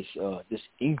use this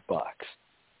ink box.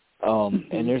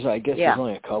 And there's there's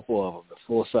only a couple of them. The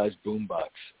full size boom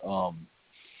box. I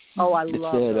love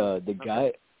it.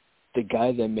 The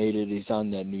guy that made it, he's on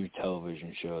that new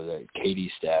television show, that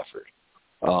Katie Stafford.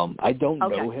 I don't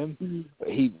know him.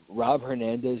 Rob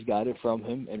Hernandez got it from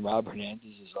him, and Rob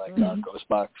Hernandez is like our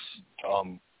Ghostbox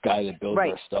guy that builds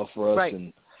our stuff for us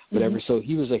and whatever. So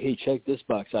he was like, "Hey, check this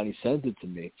box out." He sent it to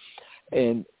me,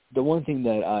 and the one thing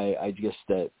that I guess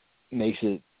that makes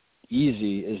it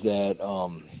easy is that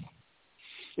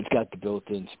it's got the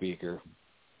built-in speaker.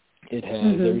 It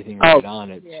has everything right on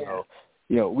it, so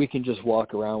we can just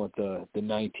walk around with the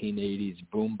 1980s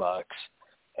boombox.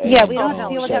 Yeah, we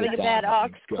don't deal with having a bad aux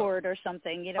cord or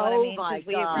something. You know what I mean? Because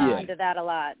we run into that a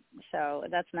lot, so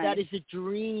that's nice. That is a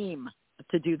dream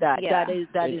to do that. Yeah.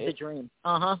 That is a dream.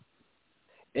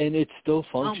 And it still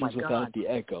functions without the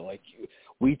echo. Like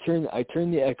I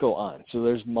turn the echo on, so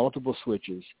there's multiple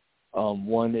switches.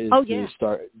 One is to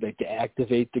start, to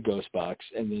activate the ghost box,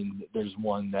 and then there's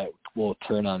one that will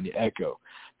turn on the echo.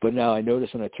 But now I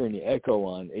notice when I turn the echo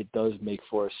on, it does make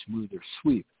for a smoother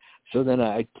sweep. So then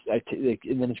and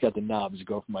then it's got the knobs that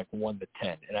go from like 1 to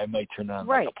 10, and I might turn on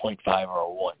like a 0.5 or a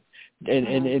 1.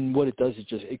 And what it does is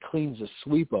just it cleans the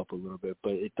sweep up a little bit,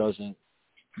 but it doesn't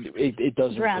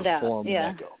drown perform out. an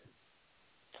echo.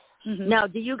 Now,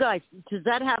 does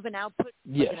that have an output?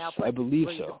 Yes, like an output I believe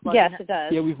so. Yes, it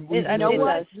does. Yeah,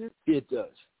 it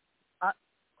does.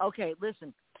 Okay,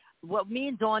 listen. What me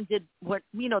and Dawn did,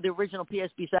 the original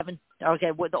PSP-7,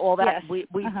 okay, with all that, we've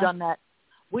done that.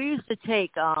 We used to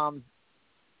take a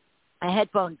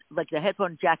headphone, like the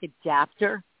headphone jack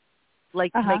adapter,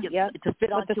 like to make it to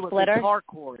fit onto a guitar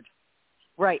cord.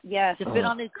 Right. Yes. To fit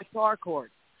on a guitar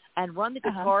cord and run the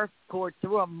guitar cord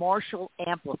through a Marshall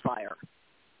amplifier.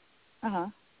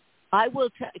 I will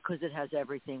tell, because it has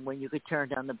everything. When you could turn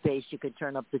down the bass, you could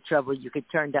turn up the treble, you could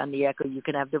turn down the echo, you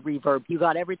can have the reverb. You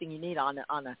got everything you need on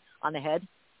the head.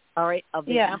 All right, of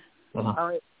the amp. All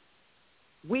right.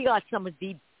 We got some of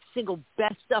the single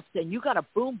best stuff. And you got a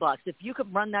boom box. If you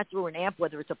could run that through an amp,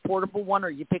 whether it's a portable one or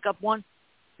you pick up one,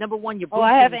 number one, you boost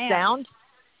the sound.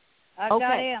 I've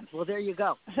got amps. Well, there you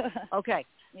go. Okay.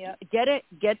 Yeah.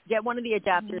 Get one of the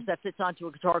adapters that fits onto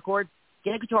a guitar cord.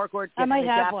 Get a guitar cord. Get I might an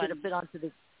have adapter one. to fit onto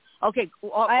the. Okay.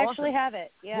 I actually have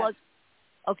it. Yeah.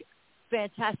 Okay.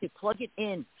 Fantastic. Plug it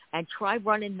in and try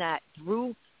running that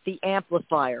through the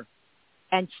amplifier,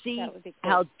 and see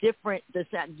how different the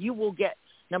sound. You will get.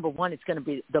 Number one, it's going to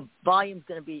be the volume's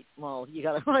going to be you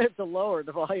got to have to lower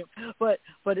the volume, but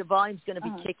the volume's going to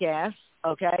be kick ass.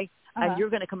 Okay, and you're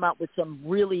going to come out with some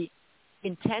really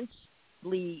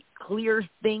intensely clear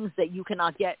things that you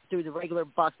cannot get through the regular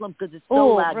box lump because it's so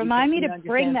loud. Remind me to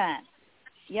bring that.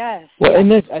 Yes. Well,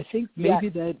 and I think maybe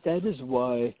that is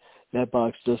why that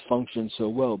box does function so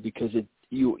well, because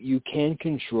you can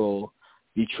control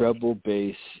the treble,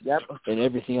 bass, and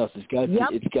everything else. It's got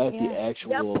the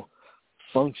actual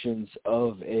functions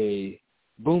of a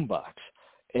boombox,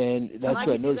 and that's what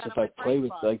I noticed. If I play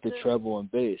with like the treble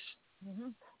and bass,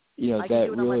 that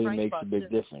really makes a big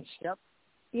difference. Yep.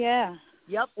 Yeah.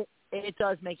 Yep. It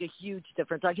does make a huge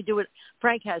difference. I could do it.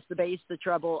 Frank has the bass, the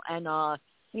treble, and I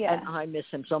miss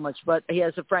him so much. But he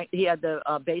had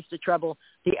the bass, the treble,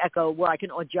 the echo, where I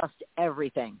can adjust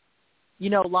everything.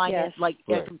 Line it, like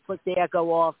I can flick the echo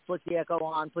off, flick the echo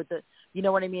on, put the, you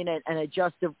know what I mean, and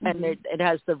adjust it, and it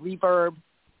has the reverb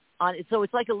on it. So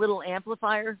it's like a little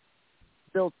amplifier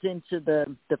built into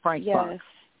the Frank box.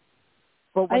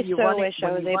 But when I wish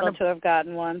I was able to have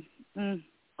gotten one.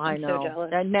 I know. So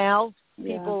jealous. And now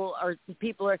people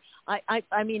are.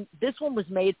 I mean, this one was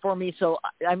made for me. So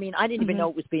I mean, I didn't even know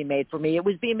it was being made for me. It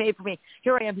was being made for me.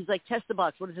 Here I am. He's like, test the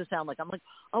box. What does it sound like? I'm like,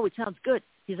 oh, it sounds good.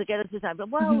 He's like, yeah, this sound. But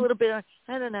a little bit.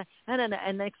 And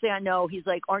next thing I know, he's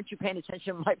like, aren't you paying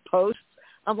attention to my posts?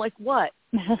 I'm like, what?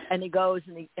 And he goes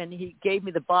and he gave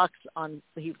me the box on.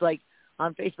 He's like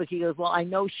on Facebook. He goes, well, I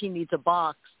know she needs a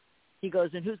box. He goes,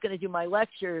 and who's going to do my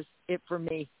lectures? For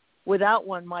me. Without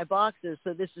one, my boxes,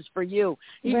 so this is for you.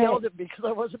 He yelled at me because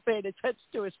I wasn't paying attention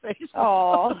to his face.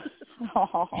 Oh.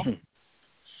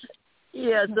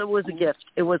 Yes, it was a gift.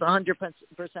 It was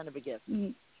 100% of a gift.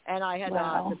 And I had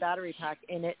the battery pack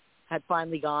in it had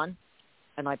finally gone,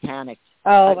 and I panicked.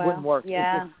 Oh, It wouldn't work.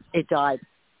 Yeah. It died.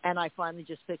 and I finally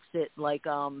just fixed it. Like,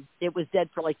 it was dead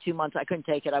for like 2 months. I couldn't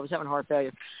take it. I was having heart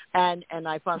failure. And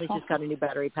I finally just got a new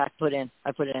battery pack put in.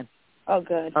 I put it in. Oh,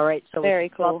 good. All right. So very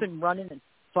it's cool. up and running and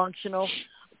functional.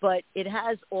 But it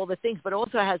has all the things, but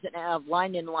also has a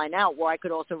line in, line out where I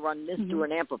could also run this through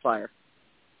an amplifier.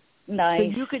 Nice.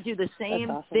 So you could do the same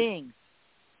thing.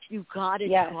 You got to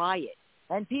try it.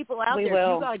 And people out there, if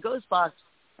you got a ghost box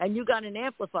and you got an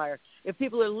amplifier, if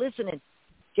people are listening,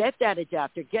 get that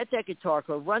adapter, get that guitar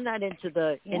cord, run that into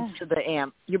the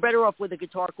amp. You're better off with a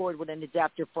guitar cord with an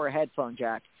adapter for a headphone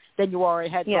jack than you are a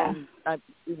headphone,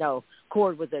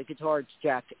 cord with a guitar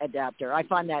jack adapter. I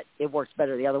find that it works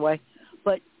better the other way.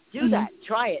 But do that.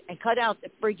 Try it and cut out the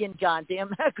friggin'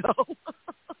 goddamn echo.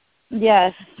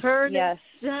 Yes. Turn it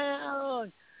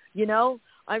down. You know,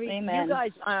 I mean, Amen.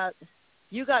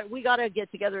 you guys, we got to get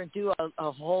together and do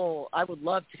a whole. I would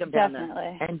love to come down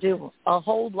there and do a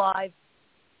whole live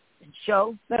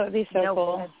show. That would be so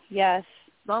cool. Yes.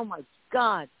 Oh my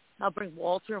God! I'll bring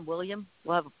Walter and William.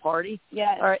 We'll have a party.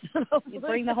 Yes. All right. You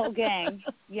bring the whole gang.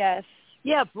 Yes.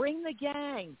 Yeah, bring the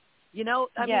gang. You know,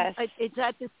 I mean, it's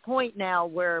at this point now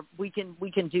where we can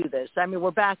do this. I mean,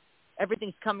 we're back.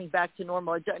 Everything's coming back to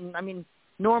normal. I mean,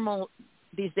 normal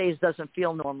these days doesn't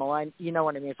feel normal. You know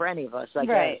what I mean, for any of us, I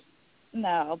guess.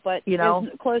 No, but you know,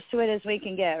 as close to it as we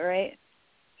can get, right?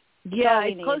 Yeah,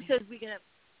 as close as we can.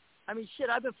 I mean, shit,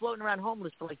 I've been floating around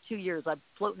homeless for like 2 years. I'm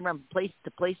floating around place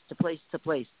to place to place to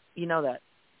place. You know that.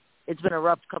 It's been a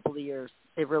rough couple of years.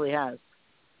 It really has.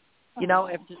 You know,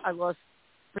 after I lost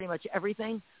pretty much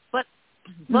everything.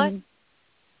 But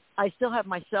I still have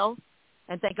myself,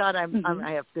 and thank God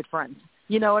I have good friends.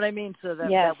 You know what I mean? So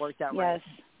that worked out right.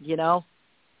 You know?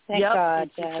 Thank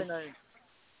God,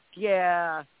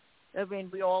 yeah. I mean,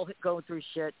 we all go through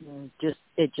shit, and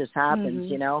it just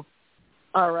happens, you know?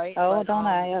 All right. Oh, but, don't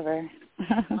I ever.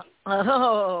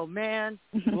 Oh, man.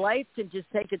 Life can just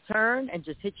take a turn and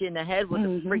just hit you in the head with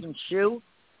a freaking shoe.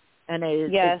 And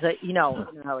it's you know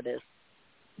how it is.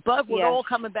 But we're all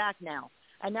coming back now.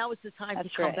 And now it's the time to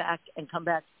come back and come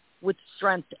back with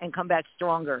strength and come back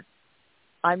stronger.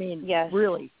 I mean,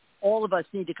 really, all of us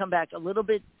need to come back a little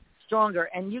bit stronger.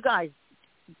 And you guys,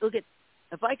 look at,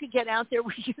 if I could get out there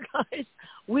with you guys,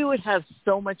 we would have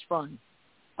so much fun.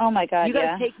 Oh, my God, you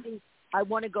guys take me. I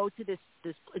want to go to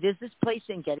there's this place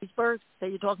in Gettysburg that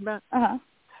you're talking about? Uh-huh.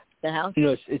 The house? You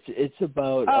know, it's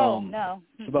about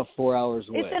it's about 4 hours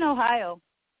away. It's in Ohio.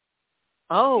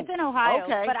 Oh, it's in Ohio.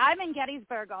 Okay. But I'm in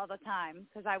Gettysburg all the time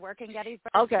because I work in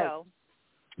Gettysburg. Okay. So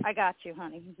I got you,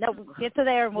 honey. Now, get to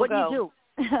there and we'll go.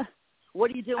 What do you do?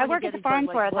 What do you do? I work at the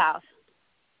Farnsworth House.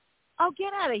 Oh,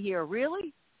 get out of here!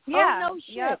 Really? Yeah. Oh, no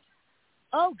shit. Yep.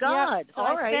 Oh God! Yep. So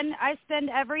all right. I spend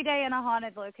every day in a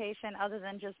haunted location, other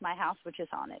than just my house, which is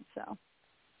haunted. So.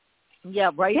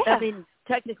 Yeah, right. Yeah. I mean,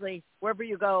 technically, wherever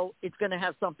you go, it's going to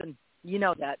have something. You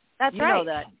know that. That's you right. You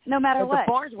know that. No matter what.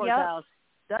 The Farnsworth House.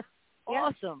 That's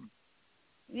awesome.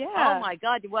 Yeah. Oh my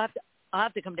God! I'll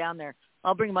have to come down there.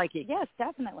 I'll bring Mikey. Yes,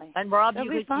 definitely. And Rob,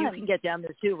 you can get down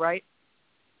there too, right?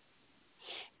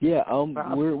 Yeah.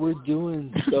 We're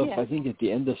doing stuff. I think at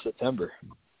the end of September.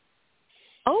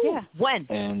 Oh, yeah. When?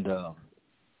 And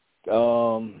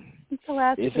it's the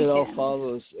last if weekend. it all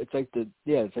follows, it's like the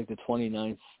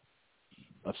 29th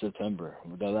of September,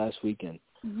 the last weekend.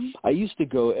 Mm-hmm. I used to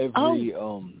go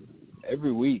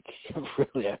every week.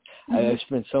 Really, I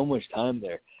spent so much time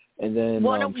there, and then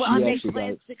I make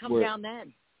plans to come down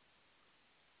then.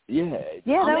 Yeah,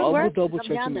 I'll double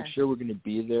check to make sure we're going to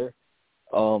be there.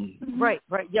 Right.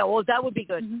 Yeah, well, that would be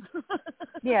good.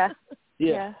 Yeah.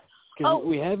 Because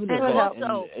we have an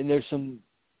event, and there's some.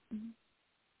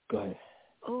 Go ahead.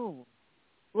 Oh,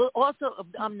 well, also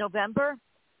November.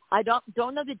 I don't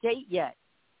know the date yet,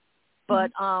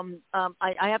 but I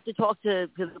have to talk to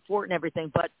the fort and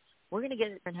everything. But we're going to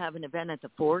get and have an event at the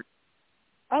fort.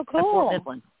 Oh, cool. At Fort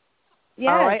Mifflin. Yes.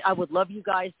 All right. I would love you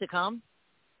guys to come.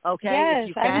 Okay. Yes, if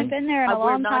you can. I haven't been there in a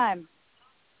long time.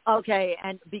 Okay,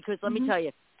 and because let me tell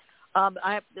you,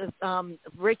 I have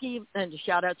Ricky, and a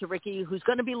shout out to Ricky, who's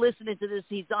going to be listening to this.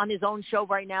 He's on his own show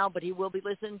right now, but he will be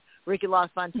listening. Ricky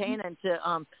LaFontaine and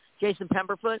to Jason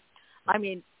Pemberfoot. I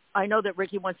mean, I know that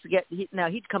Ricky wants to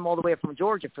he'd come all the way from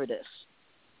Georgia for this.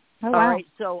 Oh, wow. All right,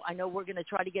 so I know we're going to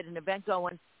try to get an event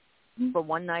going for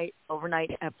one night,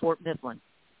 overnight at Fort Mifflin.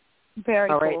 Very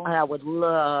cool. All right, and I would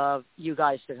love you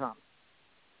guys to come.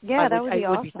 Yeah, that would be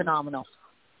awesome. It would be phenomenal.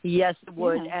 Yes, it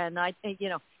would. Yeah. And I think,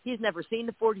 he's never seen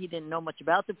the fort. He didn't know much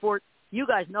about the fort. You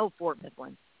guys know Fort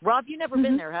Mifflin. Rob, you never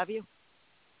been there, have you?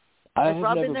 I have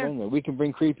never been there. We can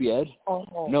bring Creepy Ed.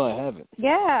 Oh. No, I haven't.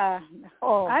 Yeah.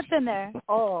 Oh. I've been there.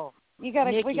 Oh. We got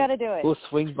to do it. We'll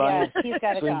swing by. Yeah, he's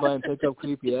got to swing by and pick up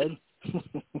Creepy Ed.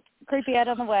 Creepy Ed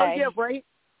on the way. Oh, yeah, right.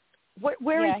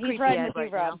 Where is Creepy Ed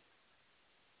right now?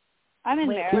 I'm in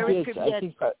there. Where is Creepy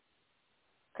Ed?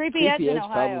 Creepy Ed's in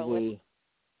Ohio. Probably,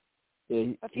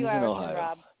 a few hours from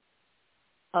Rob.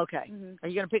 Okay. Mm-hmm. Are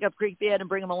you going to pick up Creepy Ed and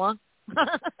bring him along?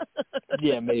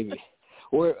 Yeah, maybe.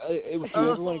 Or if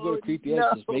you ever want to go to Creepy Ed,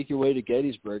 just make your way to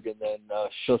Gettysburg, and then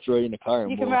she'll throw you in a car.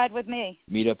 And you can ride with me.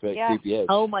 Meet up at Creepy Ed.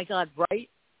 Oh, my God, right?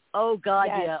 Oh, God,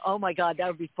 yeah. Oh, my God, that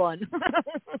would be fun.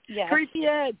 Yeah. Creepy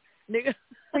Ed.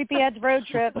 Creepy Ed's road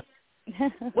trip.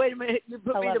 Wait a minute. You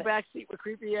put me in the back seat with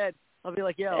Creepy Ed. I'll be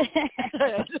like, yo.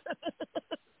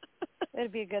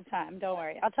 It'd be a good time. Don't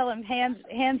worry. I'll tell him, hands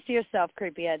to yourself,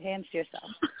 Creepy Ed. Hands to yourself.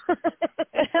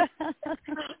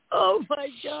 Oh my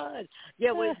God!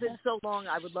 Yeah, well, it's been so long.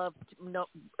 I would love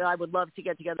to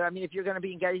get together. I mean, if you're going to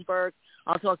be in Gettysburg,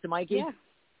 I'll talk to Mikey. Yeah.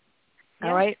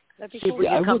 All right. That'd be cool.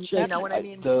 Yeah, I will check. You know what I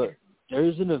mean?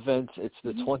 There's an event. It's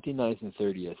the 29th and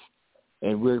 30th,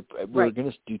 and we're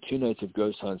going to do 2 nights of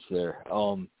ghost hunts there.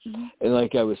 And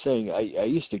like I was saying, I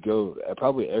used to go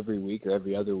probably every week or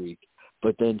every other week.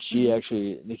 But then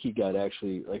Nikki got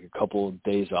like a couple of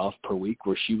days off per week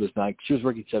where she was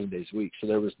working 7 days a week. So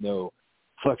there was no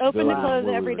flexibility. Open to close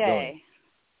every day.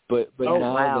 But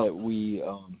now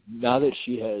that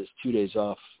she has 2 days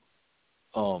off,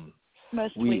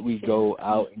 we go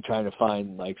out and trying to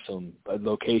find like some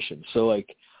locations. So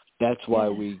like, that's why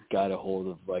we got a hold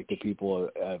of like the people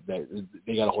that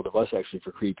they got a hold of us actually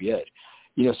for Creepy Ed.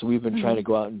 You know, so we've been trying to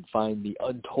go out and find the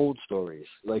untold stories.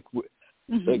 Like,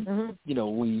 you know,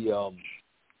 we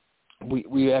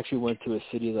actually went to a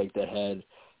city like that had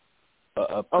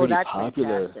a pretty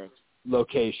popular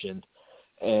location,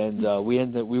 and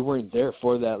we weren't there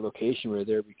for that location. We were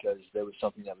there because there was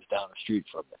something that was down the street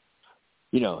from it,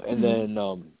 you know. And then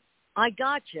I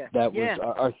gotcha. That was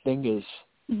our thing is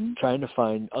trying to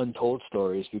find untold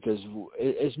stories, because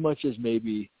as much as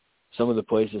maybe some of the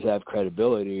places have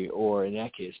credibility, or in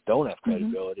that case don't have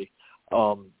credibility,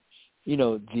 you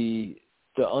know, the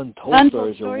untold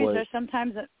stories are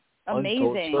sometimes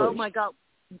amazing. Oh my God.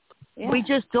 Yeah. We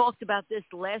just talked about this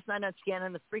last night on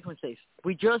Scanning the Frequencies.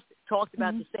 We just talked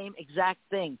about the same exact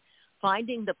thing.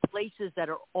 Finding the places that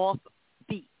are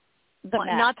offbeat.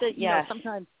 Not that, you know,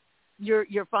 sometimes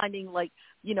you're finding, like,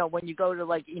 you know, when you go to,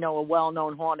 like, you know, a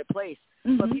well-known haunted place,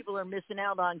 but people are missing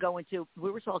out on going to,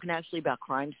 we were talking actually about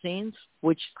crime scenes,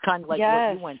 which is kind of like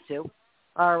what you went to.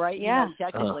 All right? Yeah. You know,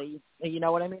 technically, you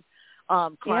know what I mean?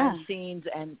 Crime scenes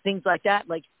and things like that,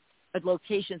 like at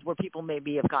locations where people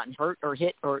maybe have gotten hurt or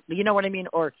hit, or you know what I mean,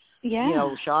 or you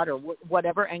know, shot or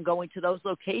whatever, and going to those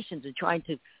locations and trying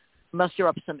to muster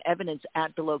up some evidence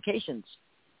at the locations.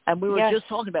 And we were just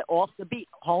talking about off the beat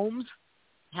homes,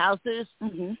 houses,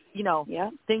 you know,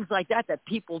 things like that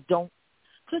people don't,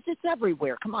 because it's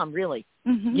everywhere. Come on, really,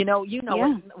 you know,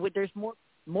 there's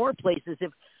more places.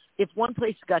 If one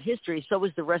place has got history, so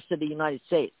is the rest of the United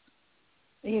States.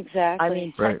 Exactly. I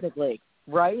mean, technically,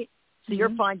 right? So you're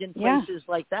finding places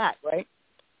like that, right?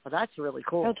 Well, that's really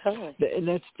cool. Oh, totally. And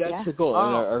that's the goal.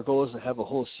 And our goal is to have a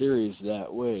whole series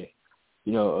that way,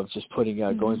 you know, of just putting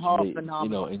out, going to the, you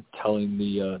know, and telling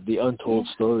the untold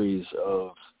stories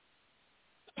of,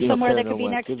 you somewhere know, that could be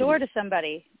next door to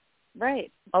somebody.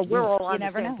 Right. Oh, we're all on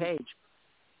the same page.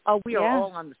 Oh, we are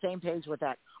all on the same page with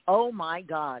that. Oh, my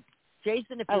God.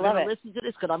 Jason, if you're going to listen to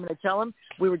this, because I'm going to tell him,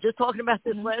 we were just talking about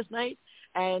this last night,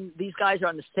 and these guys are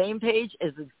on the same page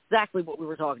as exactly what we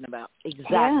were talking about. Exactly.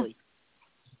 Yeah.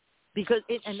 Because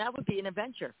and that would be an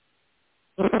adventure.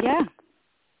 Yeah.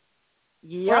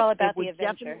 Yep. We're all about the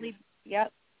adventure.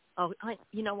 Yep. Oh,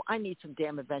 I need some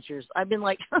damn adventures. I've been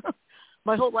like,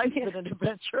 my whole life has been an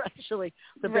adventure, actually,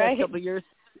 the past couple of years.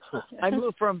 I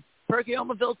moved from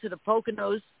Perkiomerville to the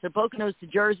Poconos to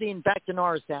Jersey, and back to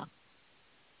Norristown.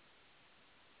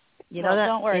 You know that?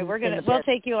 Don't worry, we'll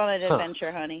take you on an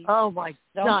adventure, honey. Oh my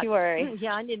God! Don't you worry.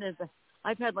 Yeah,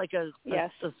 I've had like a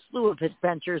slew of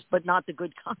adventures, but not the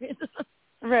good kind.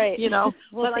 Right. You know,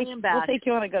 but I am back. We'll take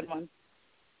you on a good one.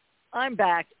 I'm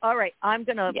back. All right, I'm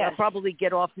gonna probably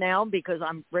get off now because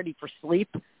I'm ready for sleep.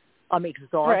 I'm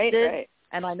exhausted, right.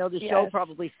 And I know the show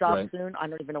probably stops soon. I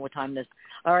don't even know what time it is.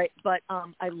 All right, but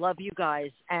I love you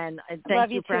guys, and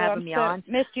thank you for having me on.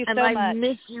 Missed you and so much. I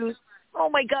miss you. Oh,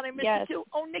 my God, I miss you, too.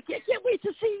 Oh, Nikki, I can't wait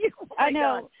to see you. Oh, I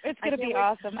know. God. It's going to be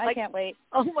awesome. I can't wait.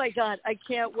 Oh, my God, I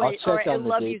can't wait. All right, I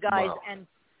love you guys. Tomorrow. And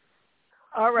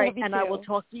all right, and I will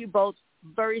talk to you both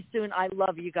very soon. I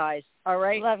love you guys. All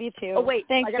right? Love you, too. Oh, wait,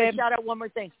 thanks, I got to shout out one more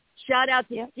thing. Shout out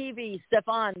to Stevie,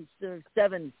 Stefan,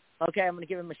 7. Okay, I'm going to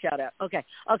give him a shout out. Okay,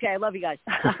 I love you guys.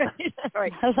 All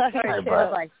right. I love you, too.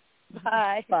 Bye-bye.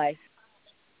 Bye. Bye.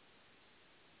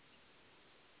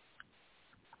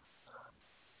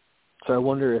 So I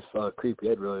wonder if Creepy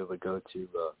Ed really would go to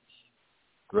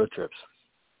road trips.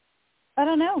 I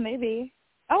don't know, maybe.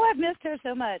 Oh, I've missed her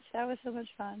so much. That was so much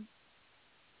fun.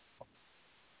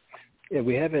 Yeah,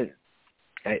 we haven't.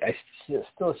 She has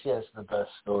the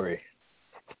best story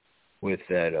with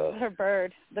that. Her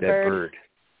bird. The bird.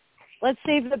 Let's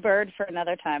save the bird for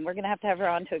another time. We're going to have her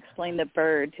on to explain the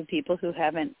bird to people who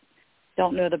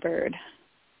don't know the bird.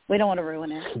 We don't want to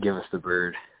ruin it. Give us the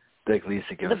bird. Like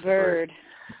Lisa, give us the bird.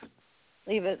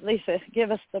 Leave it, Lisa.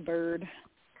 Give us the bird.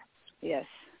 Yes.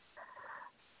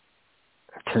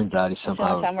 It turns out he's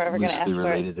somehow loosely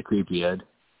related to Creepy Ed.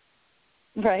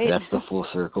 Right. That's the full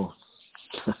circle.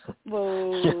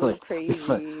 Whoa, crazy.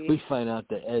 We find out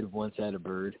that Ed once had a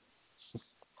bird.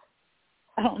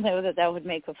 I don't know that would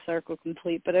make a circle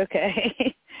complete, but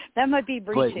okay. That might be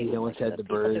breaching. But he once had the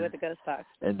bird, with the ghost box.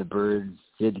 And the bird,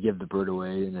 he had to give the bird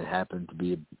away, and it happened to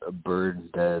be a bird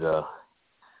that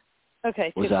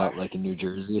was out like in New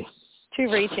Jersey.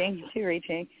 Too reaching.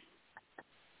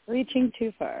 Reaching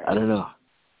too far. I don't know.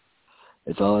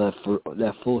 It's all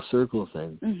that full circle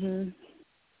thing. Mhm.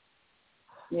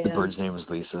 Yeah. The bird's name was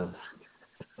Lisa.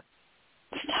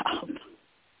 Stop.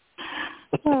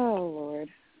 Oh, Lord.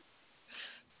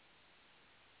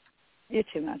 You're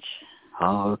too much.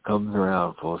 All comes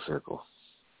around full circle.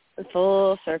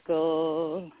 Full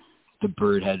circle. The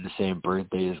bird had the same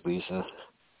birthday as Lisa.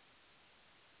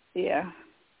 Yeah.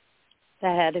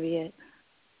 That had to be it.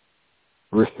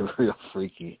 Real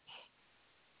freaky.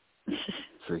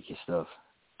 Freaky stuff.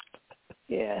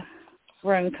 Yeah.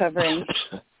 We're uncovering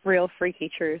real freaky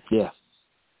truth. Yeah.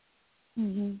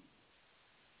 Mhm.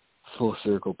 Full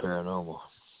circle paranormal.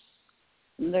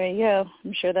 There you go.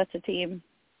 I'm sure that's a team.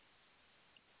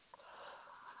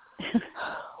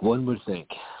 One would think.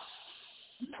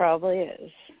 Probably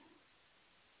is.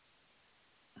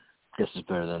 This is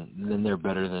better than they're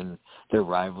better than their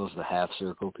rivals, the half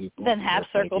circle people. Then half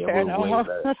circle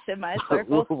paranormal,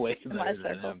 semi-circle. We're way better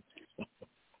than them.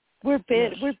 We're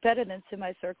better than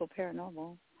semi-circle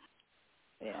paranormal.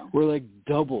 Yeah. We're like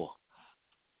double.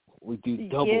 We do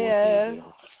double. Yeah. What they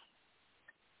do.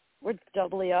 We're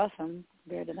doubly awesome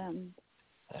compared to them.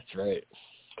 That's right.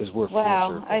 Because we're full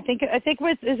circle. I think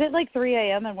is it like 3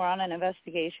 a.m. and we're on an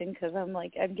investigation? Because I'm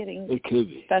getting it could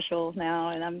be special now,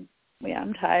 and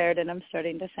I'm tired, and I'm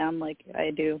starting to sound like I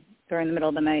do during the middle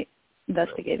of the night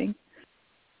investigating.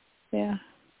 Right. Yeah.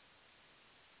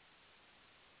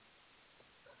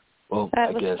 Well,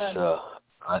 I guess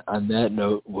on that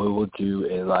note, we will do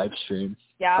a live stream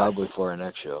probably for our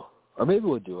next show, or maybe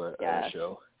we'll do our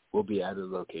show. We'll be at a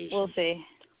location. We'll see.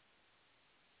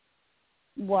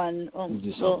 We'll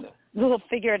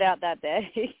figure it out that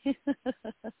day.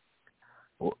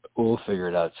 We'll figure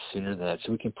it out sooner than that,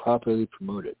 so we can properly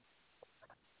promote it.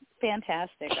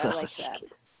 Fantastic. I like that.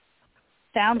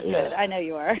 Sounds good. I know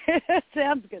you are.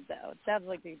 Sounds good, though. It sounds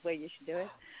like the way you should do it.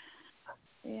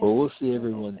 Yeah. Well, we'll see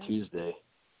everyone Tuesday.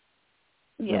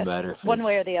 Yes. No matter if one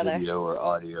way or the other. Video or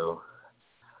audio.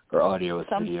 Or audio with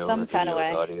video. Some kind of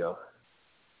way. Audio.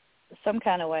 Some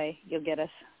kind of way you'll get us.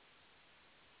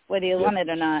 Whether you want it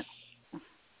or not.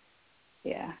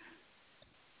 Yeah.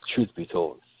 Truth be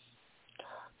told.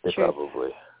 They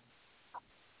probably.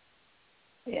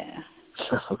 Yeah.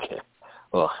 Okay.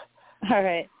 Well. All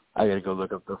right. I got to go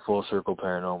look up the Full Circle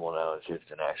Paranormal now and see if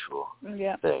it's an actual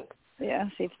thing. Yeah,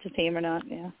 see if it's a team or not,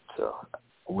 yeah. So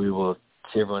we will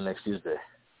see everyone next Tuesday.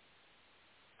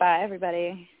 Bye,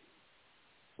 everybody.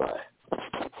 Bye.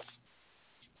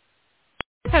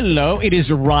 Hello, it is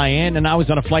Ryan, and I was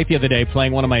on a flight the other day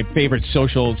playing one of my favorite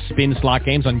social spin slot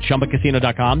games on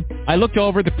ChumbaCasino.com. I looked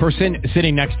over the person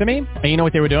sitting next to me, and you know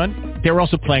what they were doing? They were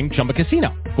also playing Chumba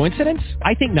Casino. Coincidence?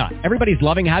 I think not. Everybody's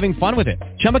loving having fun with it.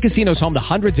 Chumba Casino is home to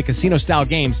hundreds of casino-style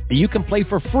games that you can play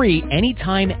for free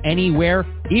anytime, anywhere,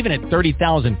 even at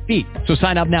 30,000 feet. So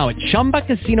sign up now at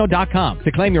ChumbaCasino.com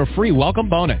to claim your free welcome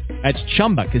bonus. That's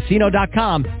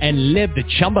ChumbaCasino.com and live the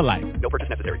Chumba life. No purchase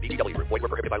necessary. VGW. Void where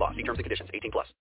prohibited by law. See terms and conditions. 18+.